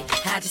 Hey,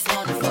 I just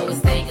want it for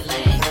his dangling.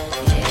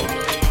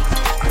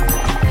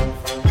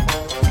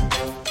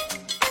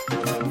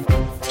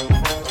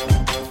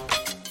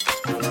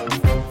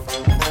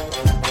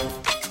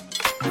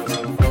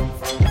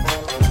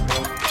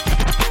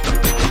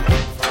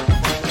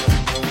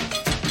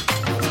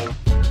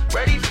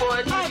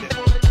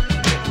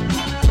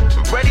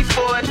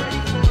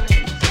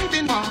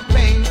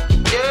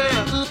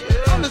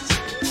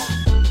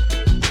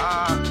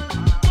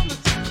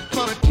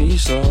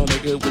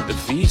 Nigga with the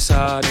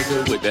visa,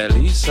 nigga with that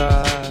Lisa.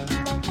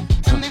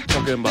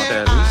 Talking about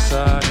that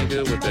Lisa, nigga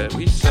with that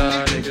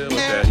Lisa, nigga with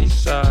that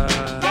Lisa.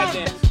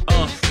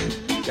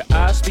 Your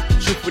eyes speak the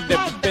truth with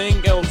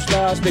everything else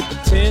lies. They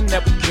pretend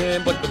that we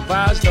can, but the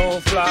vibes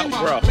don't fly,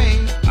 bro.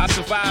 I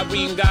survive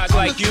reading guys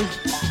like you.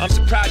 I'm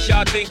surprised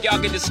y'all think y'all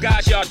can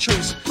disguise y'all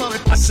truths.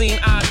 I seen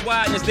eyes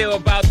widen as they were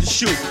about to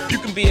shoot. You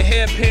can be a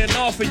hairpin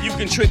off and you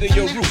can trigger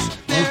your roots.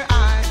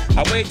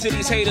 I wait till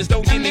these haters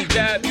don't give me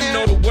that. You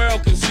know the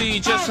world can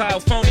see just how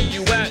phony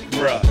you at,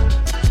 bruh.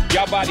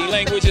 Y'all body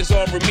language is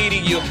on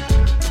remedial.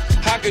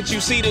 How could you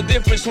see the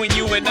difference between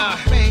you and I?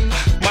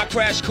 My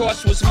crash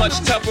course was much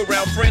tougher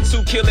around friends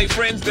who kill their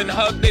friends, then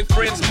hug their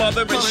friend's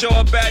mother and show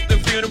up at the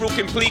funeral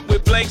complete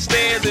with blank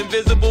stares,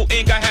 invisible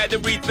ink. I had to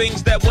read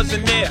things that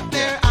wasn't there.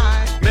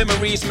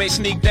 Memories may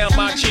sneak down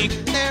my cheek,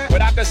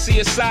 but I could see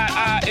a side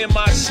eye in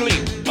my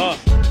sleep.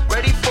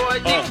 Ready for a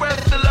deep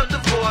breath to love the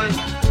void.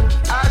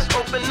 Eyes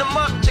open them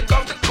up, take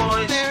off the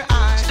coins.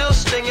 Still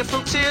stinging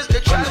from tears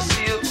they try to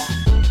seal.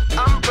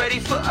 I'm ready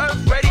for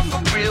earth, ready for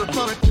real.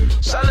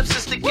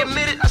 Solipsistic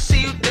admitted, I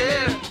see you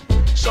there.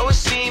 So it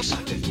seems,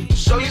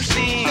 so you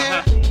seem.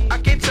 I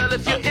can't tell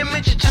if your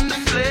image is just a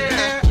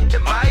flare.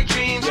 In my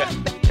dreams,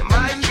 in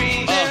my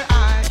dreams.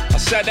 I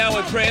sat down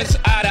with Prince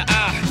eye to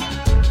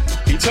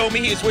eye. He told me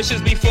his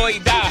wishes before he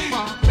died.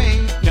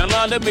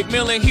 Yolanda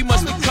McMillan, he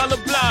must be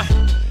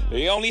colorblind.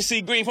 They only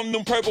see green from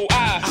them purple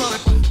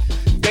eyes.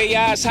 They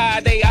eyes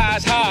high, they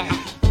eyes high.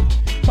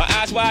 My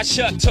eyes wide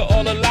shut to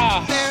all the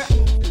lies.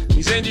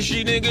 These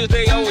industry niggas,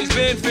 they always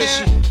been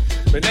fishy.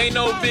 But ain't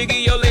no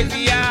biggie, your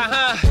lazy eye,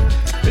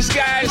 huh? This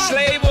guy is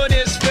slave on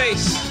his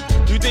face.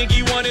 You think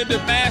he wanted the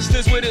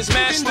masters with his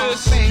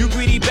masters? You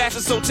greedy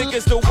bastard, so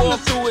tickets to walk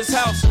through his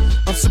house.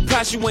 I'm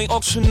surprised you ain't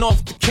auctioning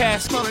off the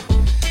casket.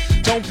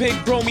 Don't pick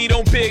bromie,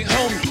 don't pick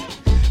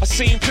homie. I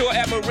seen pure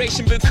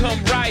admiration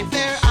become rival.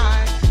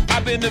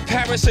 I've been to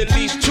Paris at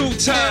least 2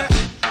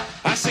 times.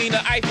 I seen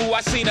the Eiffel,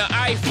 I seen the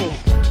Eiffel.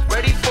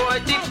 Ready for a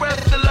deep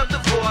breath to love the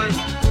void.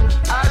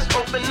 Eyes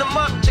open them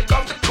up, take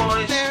off the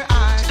coins.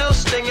 Still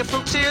stinging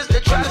from tears they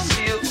try to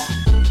seal.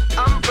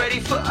 I'm ready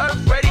for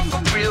earth, ready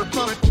for real.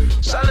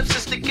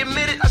 Solipsistic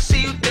admitted, I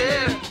see you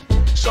there.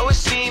 So it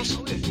seems,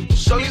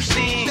 so you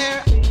seem.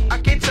 I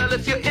can't tell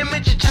if your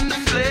image is just a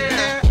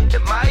flare.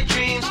 In my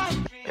dreams,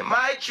 in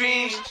my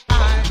dreams.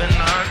 Hoping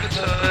I could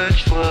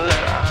touch what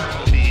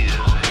I feel.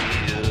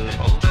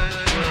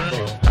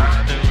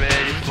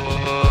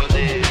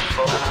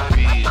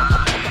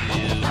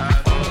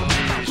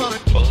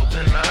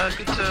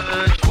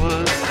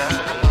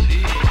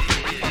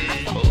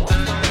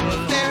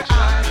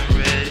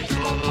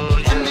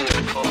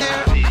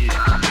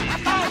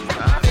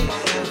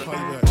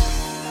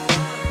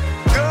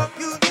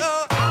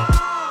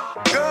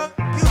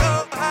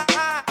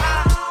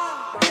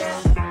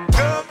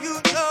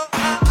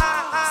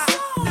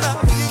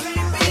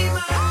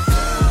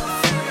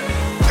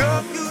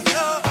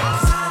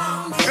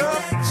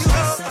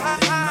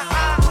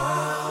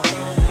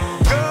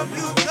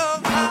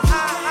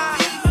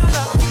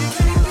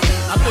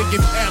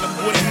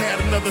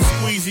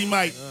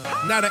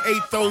 Now I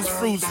ate those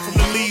fruits from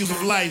the leaves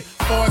of life.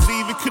 Far as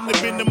even couldn't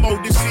have been the more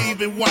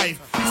deceiving wife.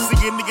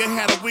 See, a nigga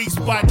had a weak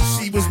spot and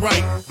she was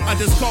right. I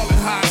just call it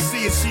how I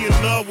see it. She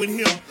in love with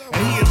him,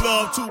 and he in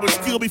love too, but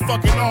still be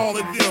fucking all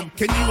of them.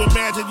 Can you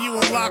imagine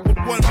you unlocked with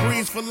one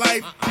breeze for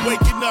life?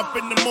 Waking up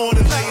in the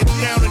morning, laying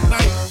down at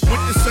night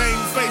with the same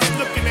face,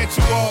 looking at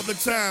you all the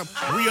time.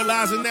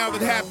 Realizing now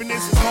that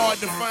happiness is hard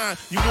to find.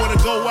 You wanna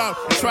go out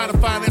and try to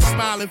find that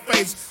smiling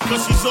face, but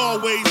she's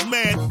always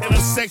mad and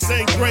her sex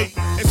ain't great,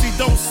 and she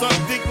don't suck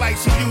dick like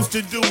she used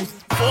to do.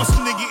 Force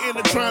a nigga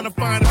into trying to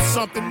find him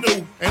something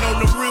new. And on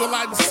the real,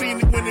 I done seen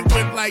it when it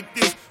went like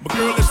this. But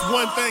girl, it's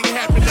one thing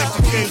happened that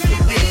you can't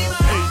forget.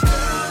 Hey.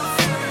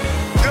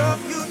 Girl,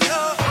 you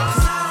know,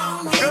 'cause I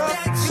don't need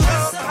that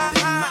just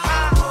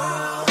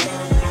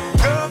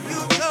girl,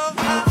 you know,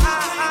 you can't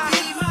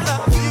be my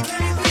love. You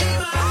can't be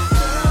my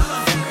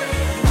love.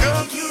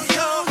 Girl, you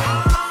know,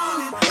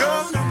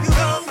 girl, you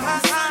know,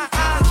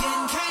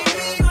 can't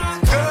be my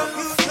girl,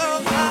 you know,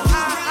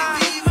 can't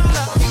be my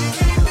love. You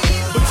can't be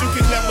my but you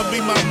can never be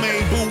my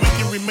main boo. We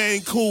can remain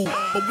cool,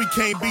 but we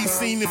can't be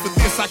seen. And for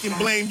this I can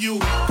blame you,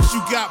 'cause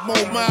you got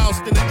more miles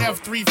than the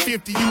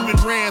F-350 you've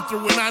been ran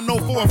through. And I know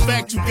for a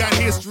fact you got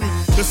history,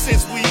 but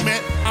since we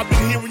met I've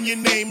been hearing your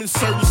name in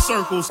certain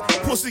circles.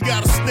 Pussy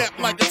gotta snap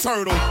like a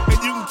turtle,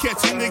 and you can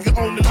catch a nigga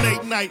on the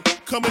late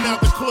night coming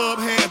out the club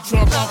half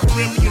drunk off a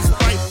Remy and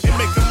Sprite, and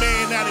make a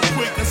man out of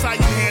quick. That's how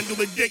you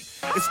handle a dick.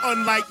 It's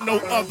unlike no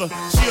other.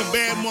 She a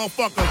bad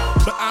motherfucker,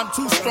 but I'm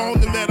too strong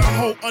to let her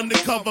hoe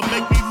undercover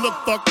make me look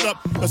fucked up.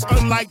 'Cause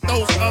unlike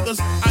those others,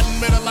 I done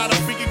met a lot of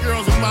freaky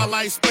girls in my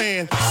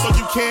lifespan. So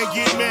you can't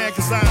get mad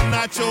 'cause I'm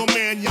not your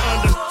man. Your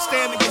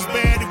understanding was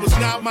bad. It was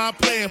not my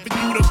plan for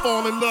you to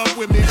fall in love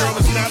with me. Girl,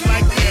 it's not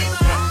like that.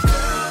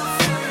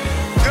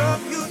 girl,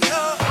 you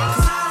know,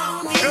 'cause I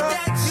don't need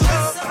that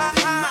just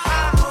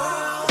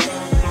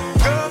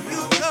girl,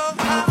 you know,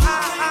 you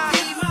can't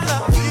be my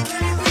love. You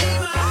can't be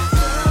my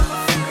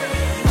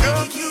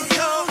girl, you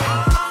know,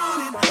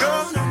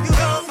 girl, you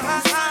know,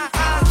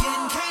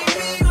 can't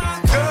be my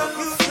girl,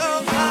 you know,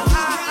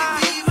 can't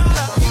be my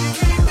love. You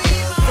can't be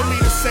my For me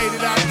to say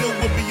that I do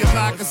would be a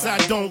lie, 'cause I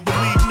don't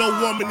believe no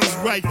woman is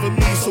right for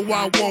me, so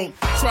I won't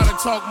try to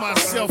talk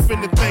myself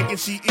into thinking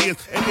she is.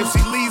 And if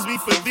she leaves me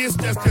for this,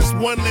 that's just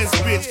one less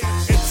bitch.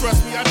 And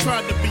trust me, I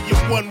tried to be a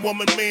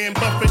one-woman man,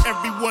 but for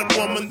every one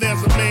woman,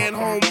 there's a man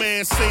home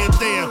man saying,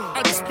 damn,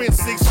 I just spent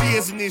 6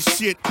 years in this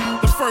shit.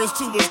 The first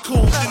 2 was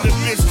cool, then the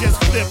bitch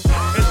just flipped,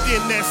 and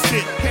then that's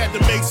it. Had to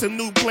make some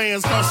new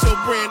plans, 'cause your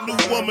brand new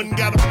woman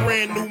got a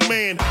brand new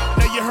man.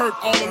 Now you hurt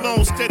all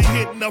alone, steady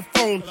hitting her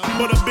phone,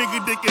 but a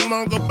bigger dick and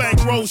longer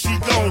bankroll, she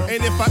gone.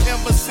 And if I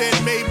ever said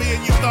maybe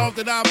and you thought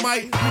that I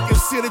might,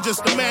 reconsider,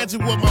 just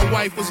imagine what my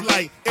wife was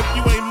like. If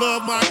you ain't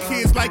love my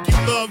kids like you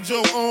loved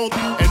your own,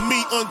 and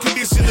me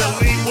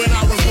unconditionally, when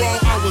I was wrong,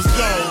 I was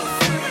gone.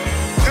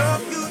 girl,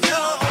 you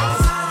know,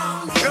 'cause I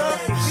don't need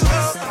that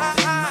just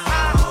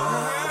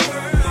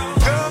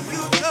girl,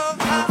 you know,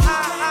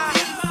 can't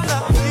be my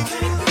love. You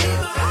can't be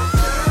my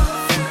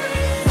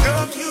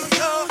girl, you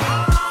know,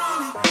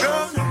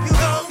 girl, you know, can't be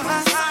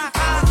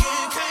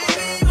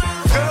my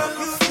girl, you know, can't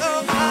be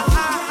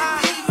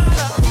my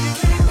love. You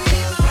can't be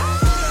my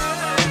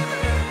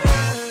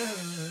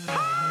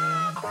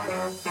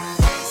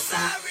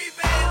sorry,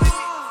 baby.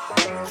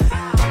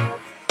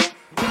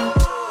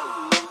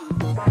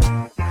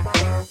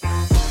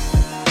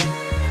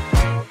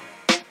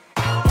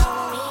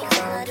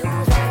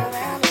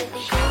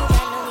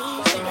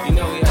 You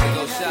know we had to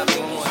go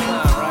shopping one more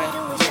time, right?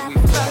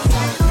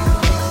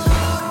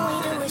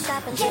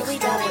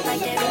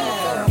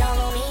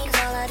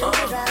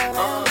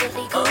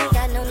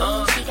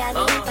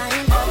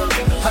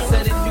 I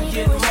said if you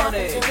get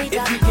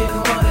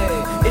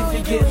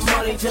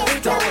money, just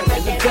throw it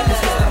in the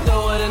bag.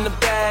 Throw it in the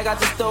bag, I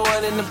just throw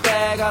it in the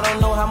bag. I don't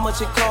know how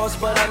much it costs,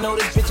 but I know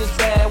this bitch is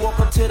bad. Walk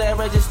up to that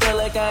register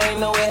like I ain't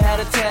know it had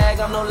a tag.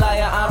 I'm no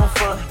liar, I don't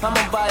front.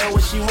 I'ma buy her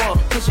what she want.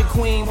 Cause your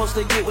queen wants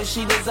to get what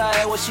she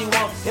desire, what she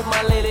want. If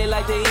my lady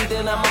like to eat,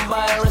 then I'ma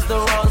buy her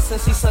restaurant.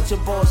 Since she's such a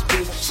boss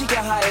bitch, she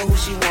can hire who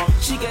she want.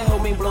 She can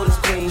help me blow this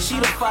queen. She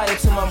the fire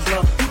to my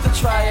blunt. You can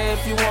try it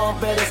if you want,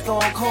 bet it's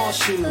gon'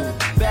 cost you.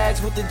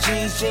 Bags with the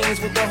G's, jeans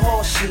with the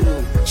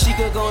horseshoe. She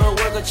could go to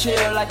work or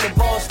chill like the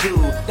boss do.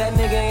 That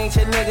nigga ain't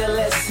your nigga,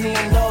 let's see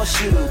endorse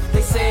you.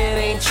 They say it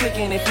ain't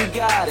trickin' if you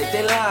got it,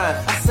 they lying.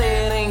 I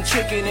say it ain't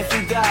trickin' if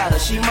you got her,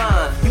 she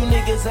mine. You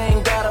niggas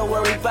ain't gotta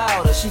worry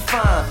about her, she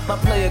fine. My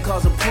player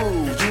calls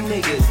approved, you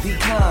niggas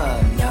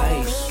decline.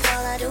 Nice.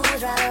 All I do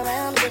is ride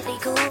around, really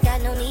cool,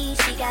 got no need,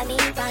 she got me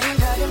buying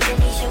her them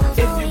Jimmy shoes.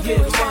 If you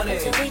get money,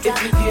 if you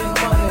get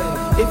money,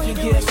 if you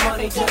get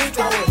money, just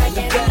throw it in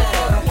the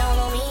bag.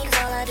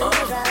 All I do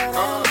is ride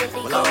around,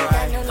 really cool,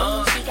 got no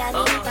need, she got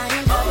me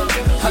buying her them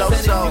Jimmy shoes. I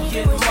said if you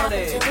get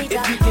money, if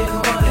you get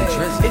money,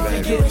 if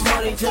you get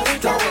money, just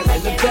throw it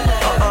in the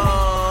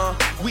bag.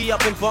 We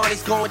up in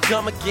Barney's going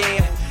dumb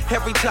again.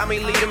 Every time he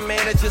leave the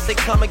managers, they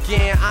come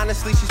again.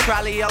 Honestly, she's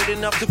probably old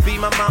enough to be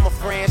my mama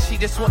friend. She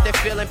just want that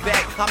feeling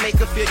back, I'll make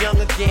her feel young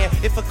again.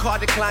 If a car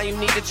decline, you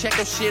need to check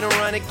them shit and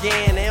run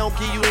again. They don't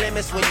give you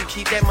limits when you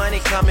keep that money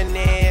coming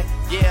in.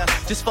 Yeah,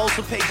 just fold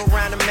some paper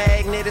around the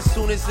magnet. As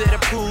soon as it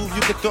approves,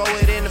 you can throw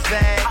it in the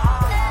bag.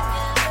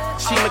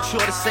 She mature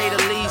to say the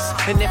least.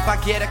 And if I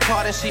get a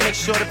car, then she makes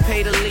sure to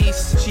pay the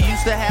lease. She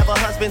used to have a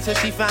husband till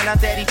she found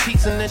out that he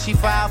cheats. And then she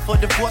filed for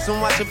divorce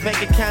and watch her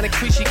bank account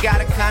increase. She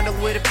got a condo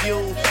with a view,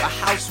 a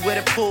house with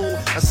a pool.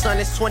 Her son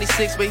is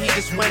 26, but he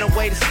just went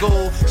away to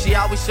school. She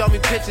always show me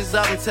pictures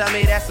of him, tell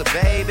me that's a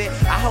baby.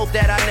 I hope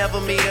that I never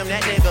meet him,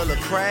 that nigga look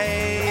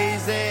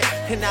crazy.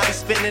 And I be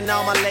spending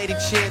all my lady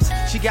chips.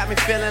 She got me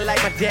feeling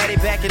like my daddy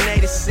back in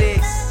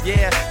 86.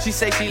 Yeah, she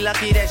say she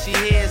lucky that she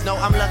is. No,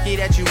 I'm lucky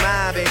that you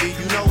mine, baby,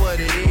 you know what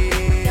it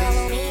is.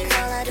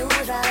 All I do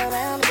is ride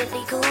around,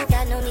 really cool.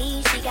 Got no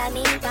need, she got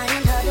me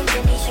buying her them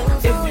Jimmy shoes.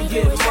 If you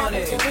get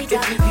money, if you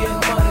get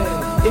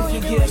money, if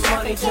you get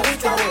money, just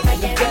throw it in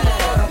the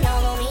bag.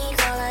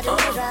 All I do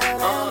is ride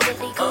around,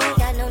 really cool.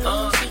 Got no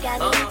need, she got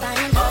me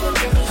buying her them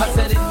Jimmy shoes. I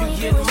said if you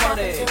get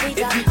money, if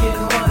you get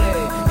money,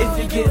 if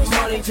you get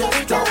money,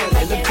 just throw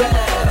it in the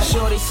bag.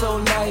 Shorty so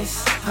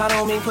nice, I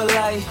don't mean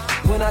polite.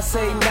 When I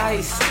say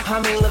nice, I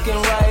mean looking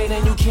right.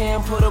 And you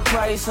can't put a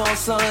price on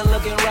something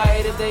looking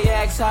right. If they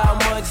ask how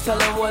much, tell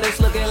them what it's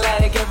looking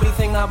like.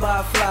 Everything I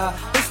buy fly,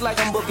 it's like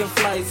I'm booking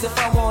flights. If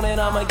I want it,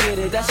 I'ma get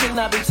it, that should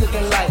not be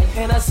taken light.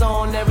 And that's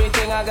on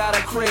everything, I got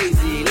a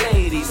crazy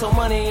lady. So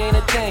money ain't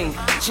a thing,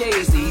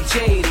 Jay-Z,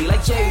 JD,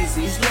 like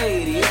Jay-Z's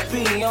lady. It's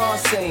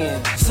Beyonce.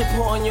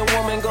 Supporting your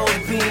woman goes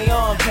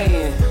beyond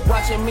paying.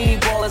 Watching me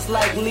ball is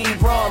like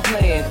LeBron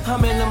playing.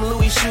 I'm in them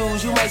Louis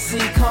shoes, you might see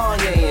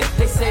Kanye in.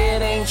 They say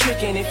it ain't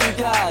tricking if you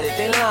got it,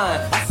 they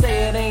lying. I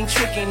say it ain't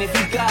tricking if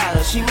you got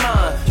her, she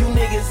mine. You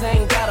niggas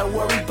ain't gotta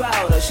worry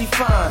about her, she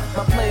fine.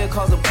 My player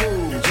calls a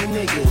booze, you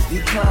niggas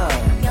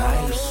decline.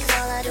 Nice.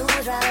 All I do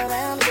is ride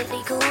around,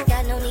 really cool.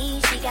 Got no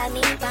need, she got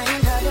me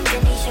buying her them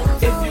Jimmy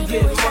shoes. If you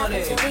get money,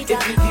 if you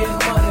get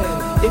money,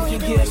 if you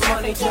get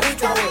money, just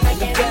throw it in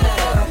the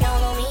bag.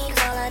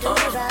 All I do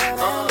is ride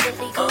around,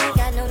 really cool.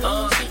 Got no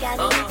need, she got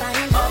me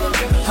buying her them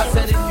Jimmy shoes. I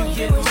said if you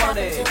get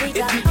money, if you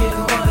get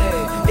money,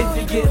 if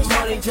you get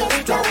money,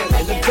 just throw it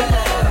in the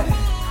bag.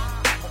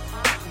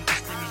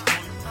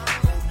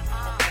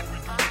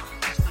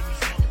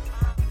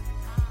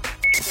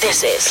 This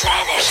is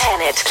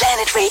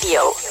Planet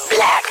Radio,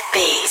 Black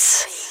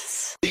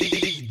Beats.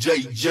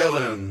 DJ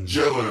Jellin.